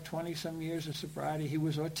had about 20-some years of sobriety. He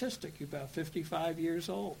was autistic, about 55 years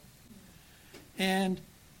old. And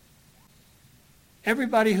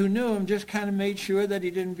everybody who knew him just kind of made sure that he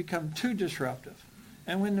didn't become too disruptive.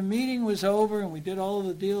 And when the meeting was over and we did all of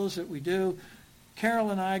the deals that we do, Carol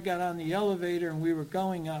and I got on the elevator and we were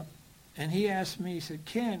going up. And he asked me, he said,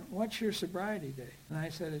 Ken, what's your sobriety date? And I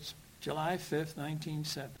said, it's July 5th,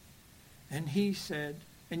 1970. And he said,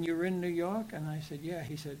 and you're in New York? And I said, yeah.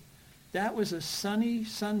 He said, that was a sunny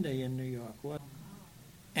Sunday in New York.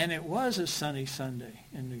 And it was a sunny Sunday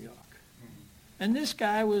in New York. And this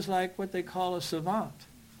guy was like what they call a savant.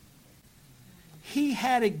 He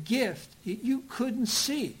had a gift that you couldn't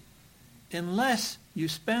see unless you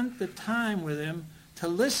spent the time with him to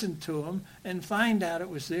listen to him and find out it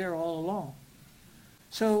was there all along.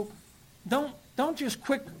 So don't just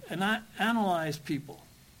quick analyze people.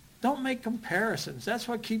 Don't make comparisons. That's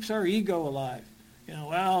what keeps our ego alive. You know,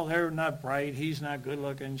 well, they're not bright, he's not good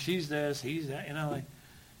looking, she's this, he's that, you know. Like,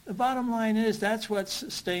 the bottom line is that's what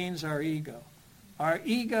sustains our ego. Our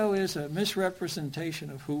ego is a misrepresentation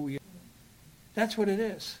of who we are. That's what it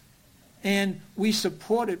is. And we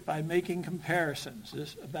support it by making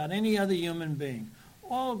comparisons about any other human being.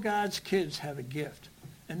 All God's kids have a gift,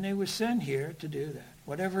 and they were sent here to do that,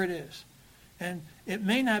 whatever it is. And it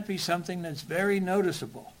may not be something that's very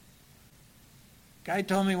noticeable. Guy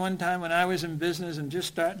told me one time when I was in business and just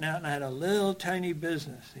starting out and I had a little tiny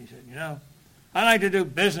business, he said, you know, I like to do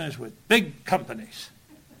business with big companies.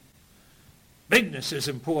 Bigness is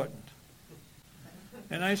important.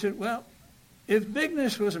 And I said, well, if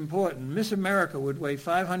bigness was important, Miss America would weigh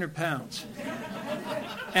 500 pounds.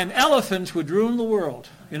 And elephants would rule the world,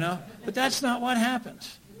 you know. But that's not what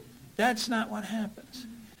happens. That's not what happens.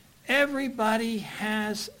 Everybody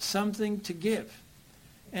has something to give.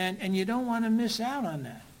 And you don't want to miss out on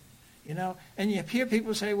that, you know. And you hear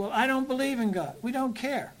people say, well, I don't believe in God. We don't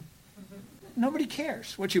care. Nobody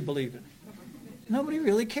cares what you believe in. Nobody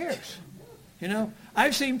really cares. You know,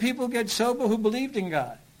 I've seen people get sober who believed in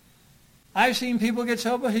God. I've seen people get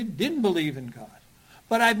sober who didn't believe in God.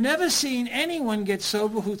 But I've never seen anyone get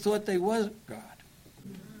sober who thought they wasn't God.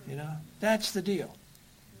 You know, that's the deal.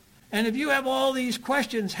 And if you have all these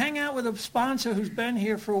questions, hang out with a sponsor who's been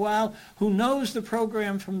here for a while, who knows the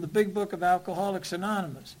program from the Big Book of Alcoholics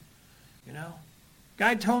Anonymous. You know,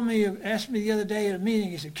 guy asked me the other day at a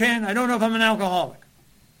meeting, he said, Ken, I don't know if I'm an alcoholic.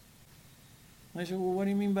 I said, well, what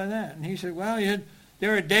do you mean by that? And he said, well,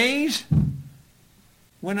 there are days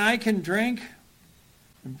when I can drink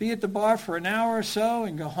and be at the bar for an hour or so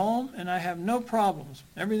and go home, and I have no problems.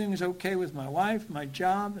 Everything is okay with my wife, my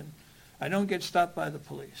job, and I don't get stopped by the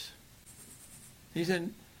police. He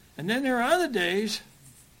said, and then there are other days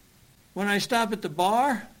when I stop at the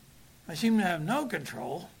bar, I seem to have no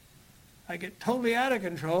control. I get totally out of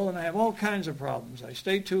control, and I have all kinds of problems. I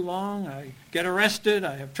stay too long. I get arrested.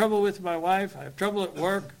 I have trouble with my wife. I have trouble at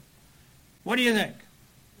work. What do you think?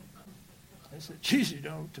 I said, geez, you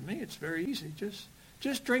know, to me it's very easy.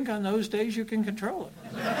 Just drink on those days you can control it.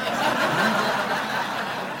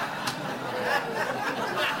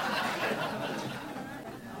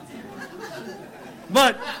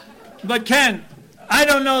 But Ken, I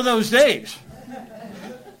don't know those days.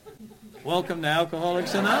 Welcome to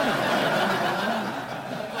Alcoholics Anonymous.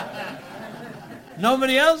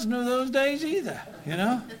 Nobody else knew those days either, you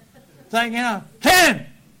know. It's like, you know, Ken,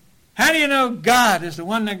 how do you know God is the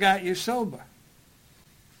one that got you sober?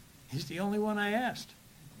 He's the only one I asked.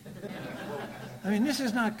 I mean, this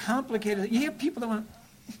is not complicated. You hear people that want,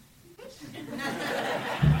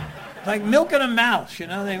 like milking a mouse, you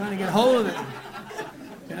know, they want to get hold of it.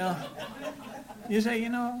 You know, you say, you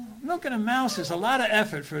know, milking a mouse is a lot of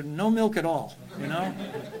effort for no milk at all, you know.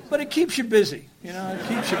 But it keeps you busy, you know, it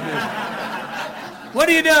keeps you busy. What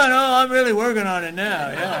are you doing? Oh, I'm really working on it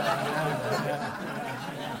now, yeah.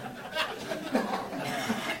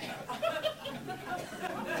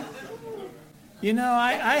 You know,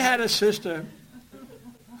 I had a sister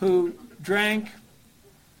who drank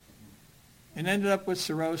and ended up with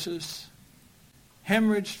cirrhosis,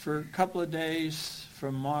 hemorrhaged for a couple of days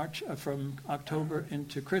from October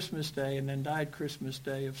into Christmas Day, and then died Christmas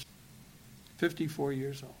Day of 54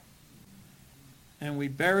 years old. And we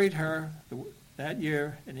buried her that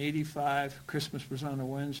year in 85. Christmas was on a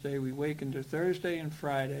Wednesday. We wakened her Thursday and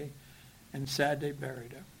Friday, and Saturday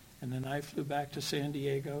buried her. And then I flew back to San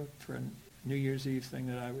Diego for a New Year's Eve thing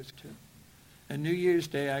that I was to. And New Year's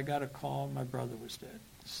Day, I got a call, my brother was dead.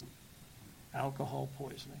 Alcohol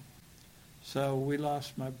poisoning. So we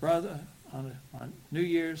lost my brother on New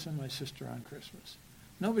Year's and my sister on Christmas.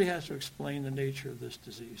 Nobody has to explain the nature of this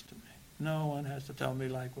disease to me. No one has to tell me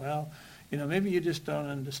like, well, you know, maybe you just don't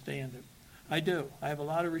understand it. I do. I have a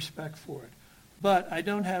lot of respect for it. But I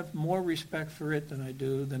don't have more respect for it than I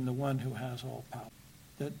do than the one who has all power.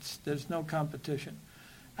 There's no competition.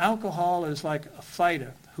 Alcohol is like a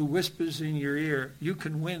fighter who whispers in your ear, you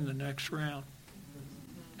can win the next round.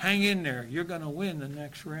 Hang in there. You're going to win the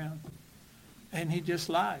next round. And he just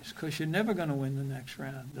lies, because you're never going to win the next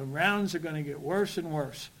round. The rounds are going to get worse and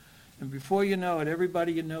worse. And before you know it,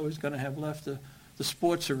 everybody you know is going to have left the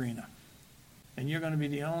sports arena. And you're going to be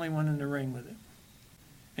the only one in the ring with it.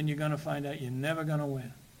 And you're going to find out you're never going to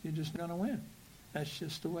win. You're just going to win. That's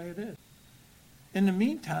just the way it is. In the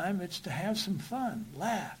meantime, it's to have some fun,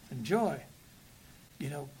 laugh, enjoy. You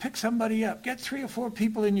know, pick somebody up. Get 3 or 4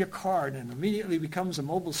 people in your car, and it immediately becomes a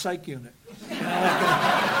mobile psych unit. You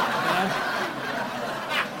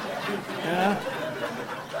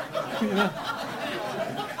know,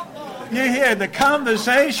 you hear the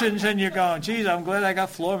conversations, and you're going, geez, I'm glad I got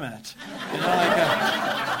floor mats.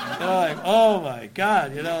 Like, oh, my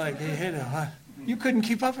God. You couldn't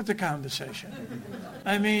keep up with the conversation.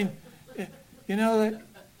 I mean,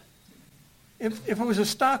 if it was a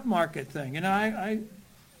stock market thing,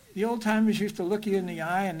 the old timers used to look you in the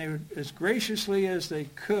eye, and they would, as graciously as they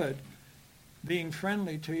could, being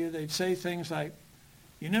friendly to you, they'd say things like,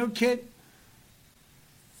 kid,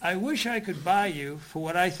 I wish I could buy you for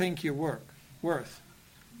what I think you're worth,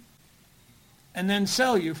 and then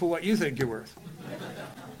sell you for what you think you're worth.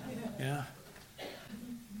 Yeah.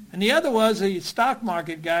 And the other was the stock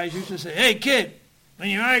market guys used to say, hey, kid, when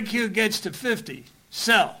your IQ gets to 50,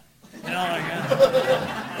 sell.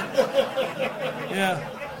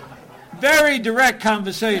 Very direct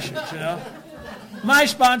conversations, My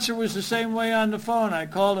sponsor was the same way on the phone. I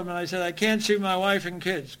called him and I said, I can't see my wife and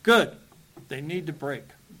kids. Good. They need to break.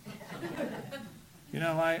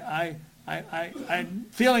 I'm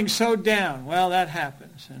feeling so down. Well, that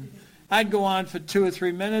happens. And I'd go on for 2 or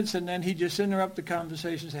 3 minutes, and then he'd just interrupt the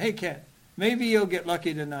conversation and say, hey, Ken, maybe you'll get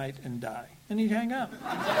lucky tonight and die. And he'd hang up.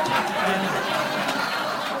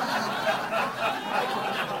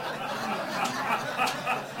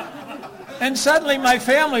 And suddenly my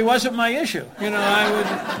family wasn't my issue.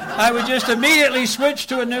 I would just immediately switch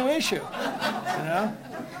to a new issue.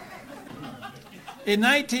 In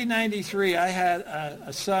 1993, I had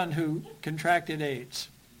a son who contracted AIDS.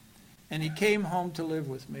 And he came home to live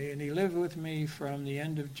with me, and he lived with me from the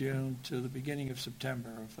end of June to the beginning of September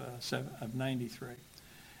of 93.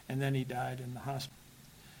 And then he died in the hospital.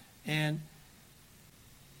 And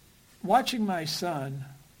watching my son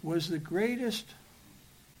was the greatest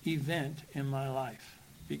event in my life,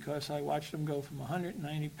 because I watched him go from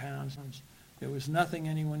 190 pounds. There was nothing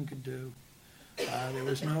anyone could do. There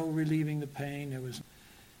was no relieving the pain.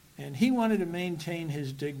 And he wanted to maintain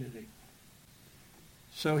his dignity.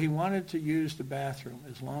 So he wanted to use the bathroom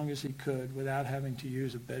as long as he could without having to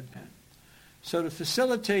use a bedpan. So to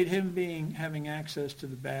facilitate him having access to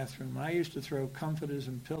the bathroom, I used to throw comforters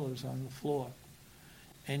and pillows on the floor.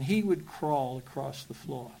 And he would crawl across the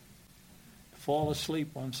floor, fall asleep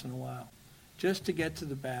once in a while, just to get to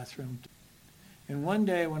the bathroom. And one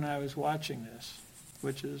day when I was watching this,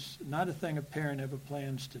 which is not a thing a parent ever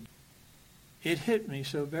plans to do, it hit me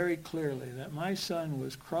so very clearly that my son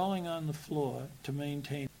was crawling on the floor to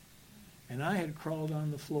maintain, and I had crawled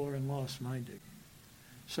on the floor and lost my dignity.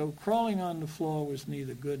 So crawling on the floor was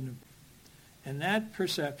neither good nor bad. And that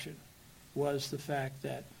perception was the fact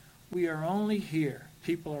that we are only here.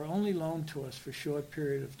 People are only loaned to us for a short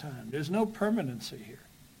period of time. There's no permanency here.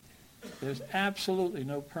 There's absolutely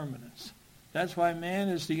no permanence. That's why man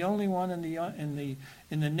is the only one in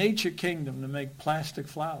the nature kingdom to make plastic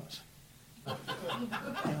flowers.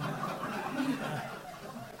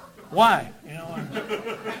 Why?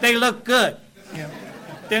 They look good.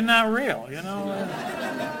 They're not real.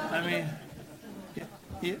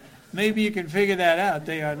 Maybe you can figure that out.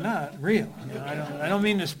 They are not real. I don't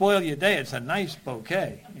mean to spoil your day. It's a nice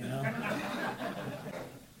bouquet.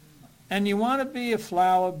 And you want to be a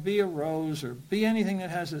flower, be a rose, or be anything that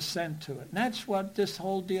has a scent to it. And that's what this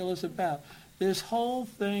whole deal is about. This whole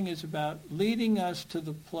thing is about leading us to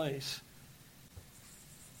the place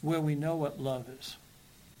where we know what love is.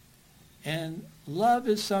 And love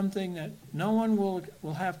is something that no one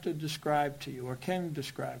will have to describe to you or can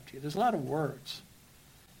describe to you. There's a lot of words,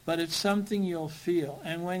 but it's something you'll feel.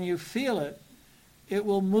 And when you feel it, it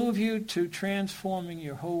will move you to transforming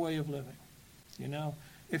your whole way of living.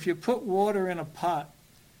 If you put water in a pot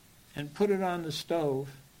and put it on the stove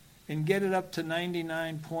and get it up to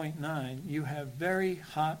 99.9, you have very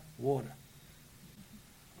hot water.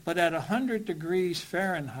 But at 100 degrees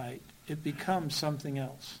Fahrenheit, it becomes something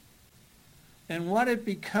else. And what it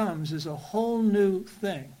becomes is a whole new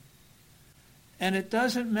thing. And it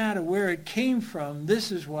doesn't matter where it came from, this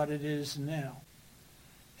is what it is now.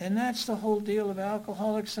 And that's the whole deal of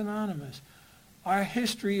Alcoholics Anonymous. Our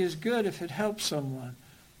history is good if it helps someone,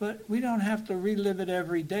 but we don't have to relive it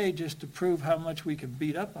every day just to prove how much we can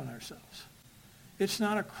beat up on ourselves. It's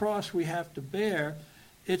not a cross we have to bear.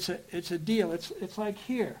 it's a deal. It's like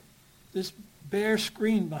here, this bare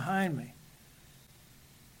screen behind me.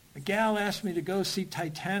 A gal asked me to go see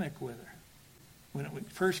Titanic with her when it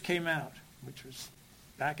first came out, which was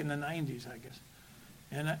back in the 90s, I guess.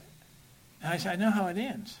 And I said, I know how it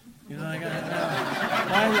ends. You know,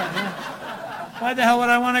 why the hell would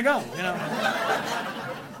I want to go? You know.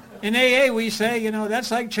 In AA, we say, you know,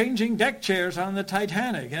 that's like changing deck chairs on the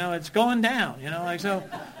Titanic. You know, it's going down. You know, like, so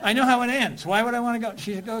I know how it ends. Why would I want to go?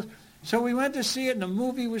 She goes. So we went to see it, and the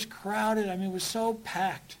movie was crowded. I mean, it was so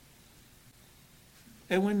packed.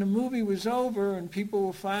 And when the movie was over and people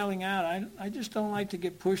were filing out, I just don't like to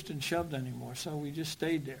get pushed and shoved anymore. So we just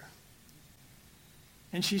stayed there.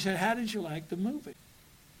 And she said, how did you like the movie?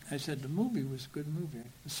 I said, the movie was a good movie.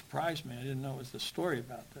 It surprised me. I didn't know it was the story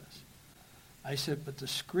about this. I said, but the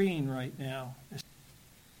screen right now is...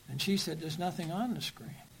 And she said, there's nothing on the screen.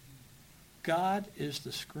 God is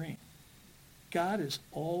the screen. God is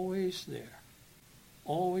always there,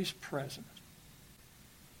 always present.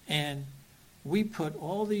 And we put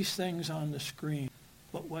all these things on the screen,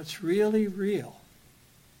 but what's really real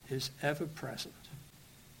is ever present.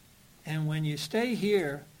 And when you stay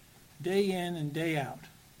here day in and day out,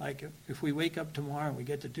 like if we wake up tomorrow and we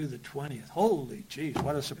get to do the 20th, holy jeez,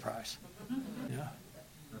 what a surprise. You know?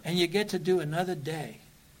 And you get to do another day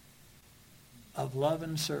of love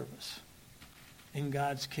and service in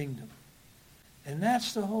God's kingdom. And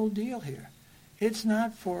that's the whole deal here. It's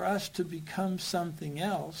not for us to become something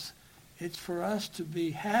else. It's for us to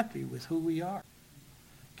be happy with who we are.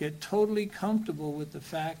 Get totally comfortable with the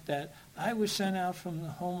fact that I was sent out from the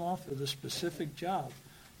home office with a specific job.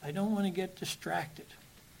 I don't want to get distracted.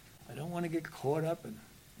 I don't want to get caught up in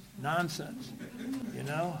nonsense, you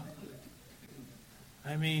know?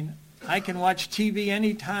 I mean, I can watch TV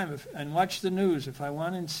anytime and watch the news if I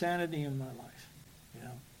want insanity in my life, you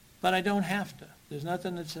know? But I don't have to. There's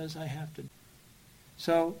nothing that says I have to.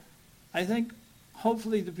 So I think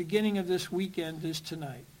hopefully the beginning of this weekend is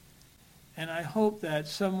tonight. And I hope that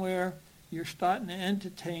somewhere you're starting to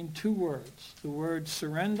entertain two words, the word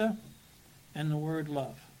surrender and the word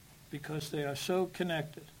love, because they are so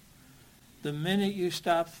connected. The minute you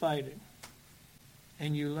stop fighting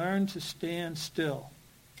and you learn to stand still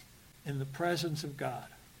in the presence of God,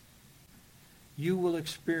 you will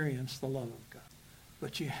experience the love of God.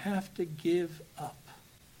 But you have to give up.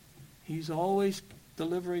 He's always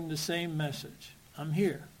delivering the same message. I'm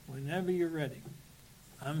here whenever you're ready.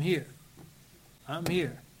 I'm here. I'm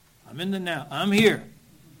here. I'm in the now. I'm here.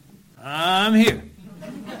 I'm here.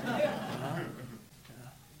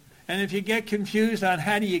 And if you get confused on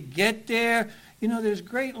how do you get there, you know, there's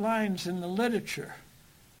great lines in the literature.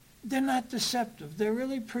 They're not deceptive. They're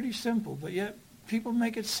really pretty simple, but yet people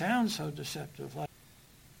make it sound so deceptive. Like,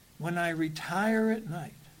 when I retire at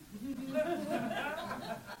night.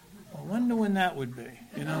 I wonder when that would be.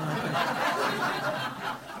 You know,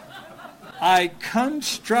 I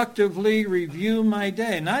constructively review my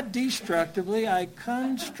day. Not destructively. I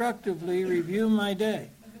constructively review my day.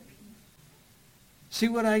 See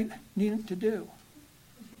what I need to do.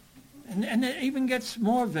 And it even gets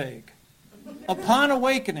more vague. Upon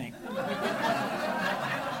awakening,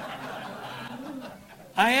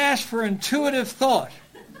 I ask for intuitive thought.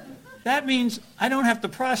 That means I don't have to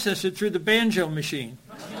process it through the banjo machine,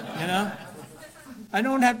 you know? I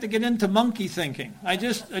don't have to get into monkey thinking. I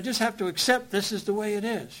just have to accept this is the way it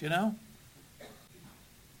is, you know?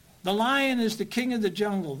 The lion is the king of the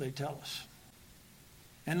jungle, they tell us.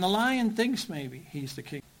 And the lion thinks maybe he's the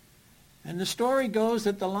king. And the story goes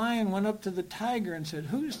that the lion went up to the tiger and said,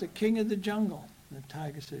 who's the king of the jungle? And the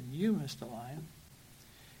tiger said, you, Mr. Lion.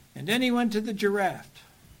 And then he went to the giraffe.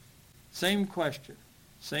 Same question,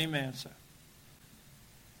 same answer.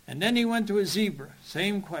 And then he went to a zebra.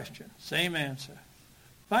 Same question, same answer.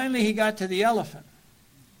 Finally, he got to the elephant.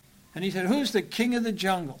 And he said, who's the king of the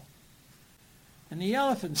jungle? And the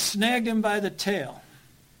elephant snagged him by the tail,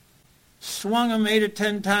 swung him 8 or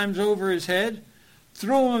 10 times over his head,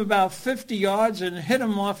 threw him about 50 yards, and hit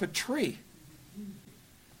him off a tree.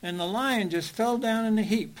 And the lion just fell down in a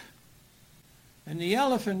heap. And the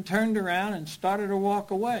elephant turned around and started to walk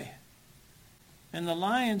away. And the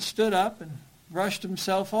lion stood up and brushed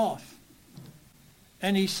himself off.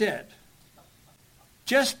 And he said,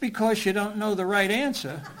 just because you don't know the right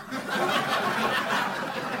answer,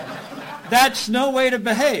 that's no way to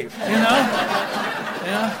behave, you know?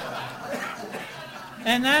 You know?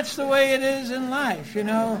 And that's the way it is in life, you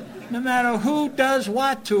know. No matter who does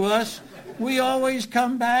what to us, we always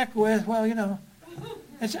come back with, well, you know,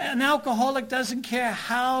 an alcoholic doesn't care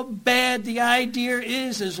how bad the idea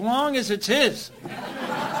is as long as it's his.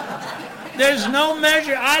 There's no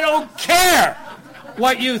measure. I don't care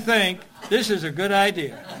what you think, this is a good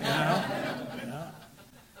idea,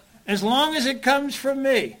 As long as it comes from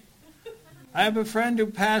me. I have a friend who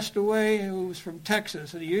passed away who was from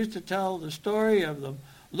Texas, and he used to tell the story of the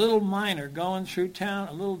little miner going through town,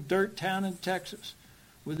 a little dirt town in Texas,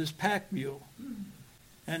 with his pack mule.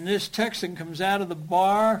 And this Texan comes out of the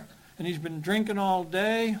bar, and he's been drinking all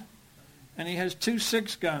day, and he has 2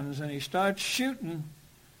 6-guns, and he starts shooting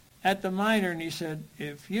at the miner, and he said,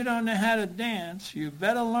 if you don't know how to dance, you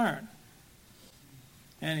better learn.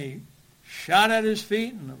 And he shot at his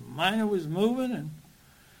feet, and the miner was moving, and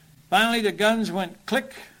finally the guns went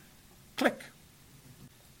click, click.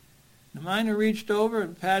 The miner reached over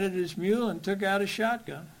and patted his mule and took out a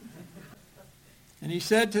shotgun. And he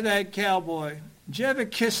said to that cowboy, did you ever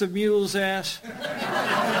kiss a mule's ass?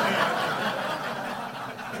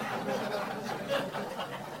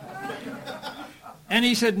 And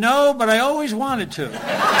he said, no, but I always wanted to.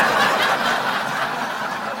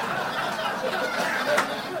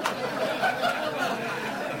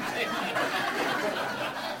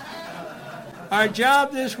 Our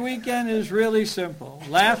job this weekend is really simple.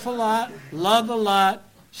 Laugh a lot, love a lot,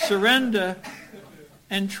 surrender,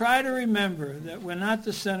 and try to remember that we're not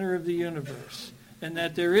the center of the universe and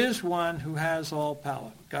that there is one who has all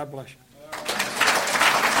power. God bless you.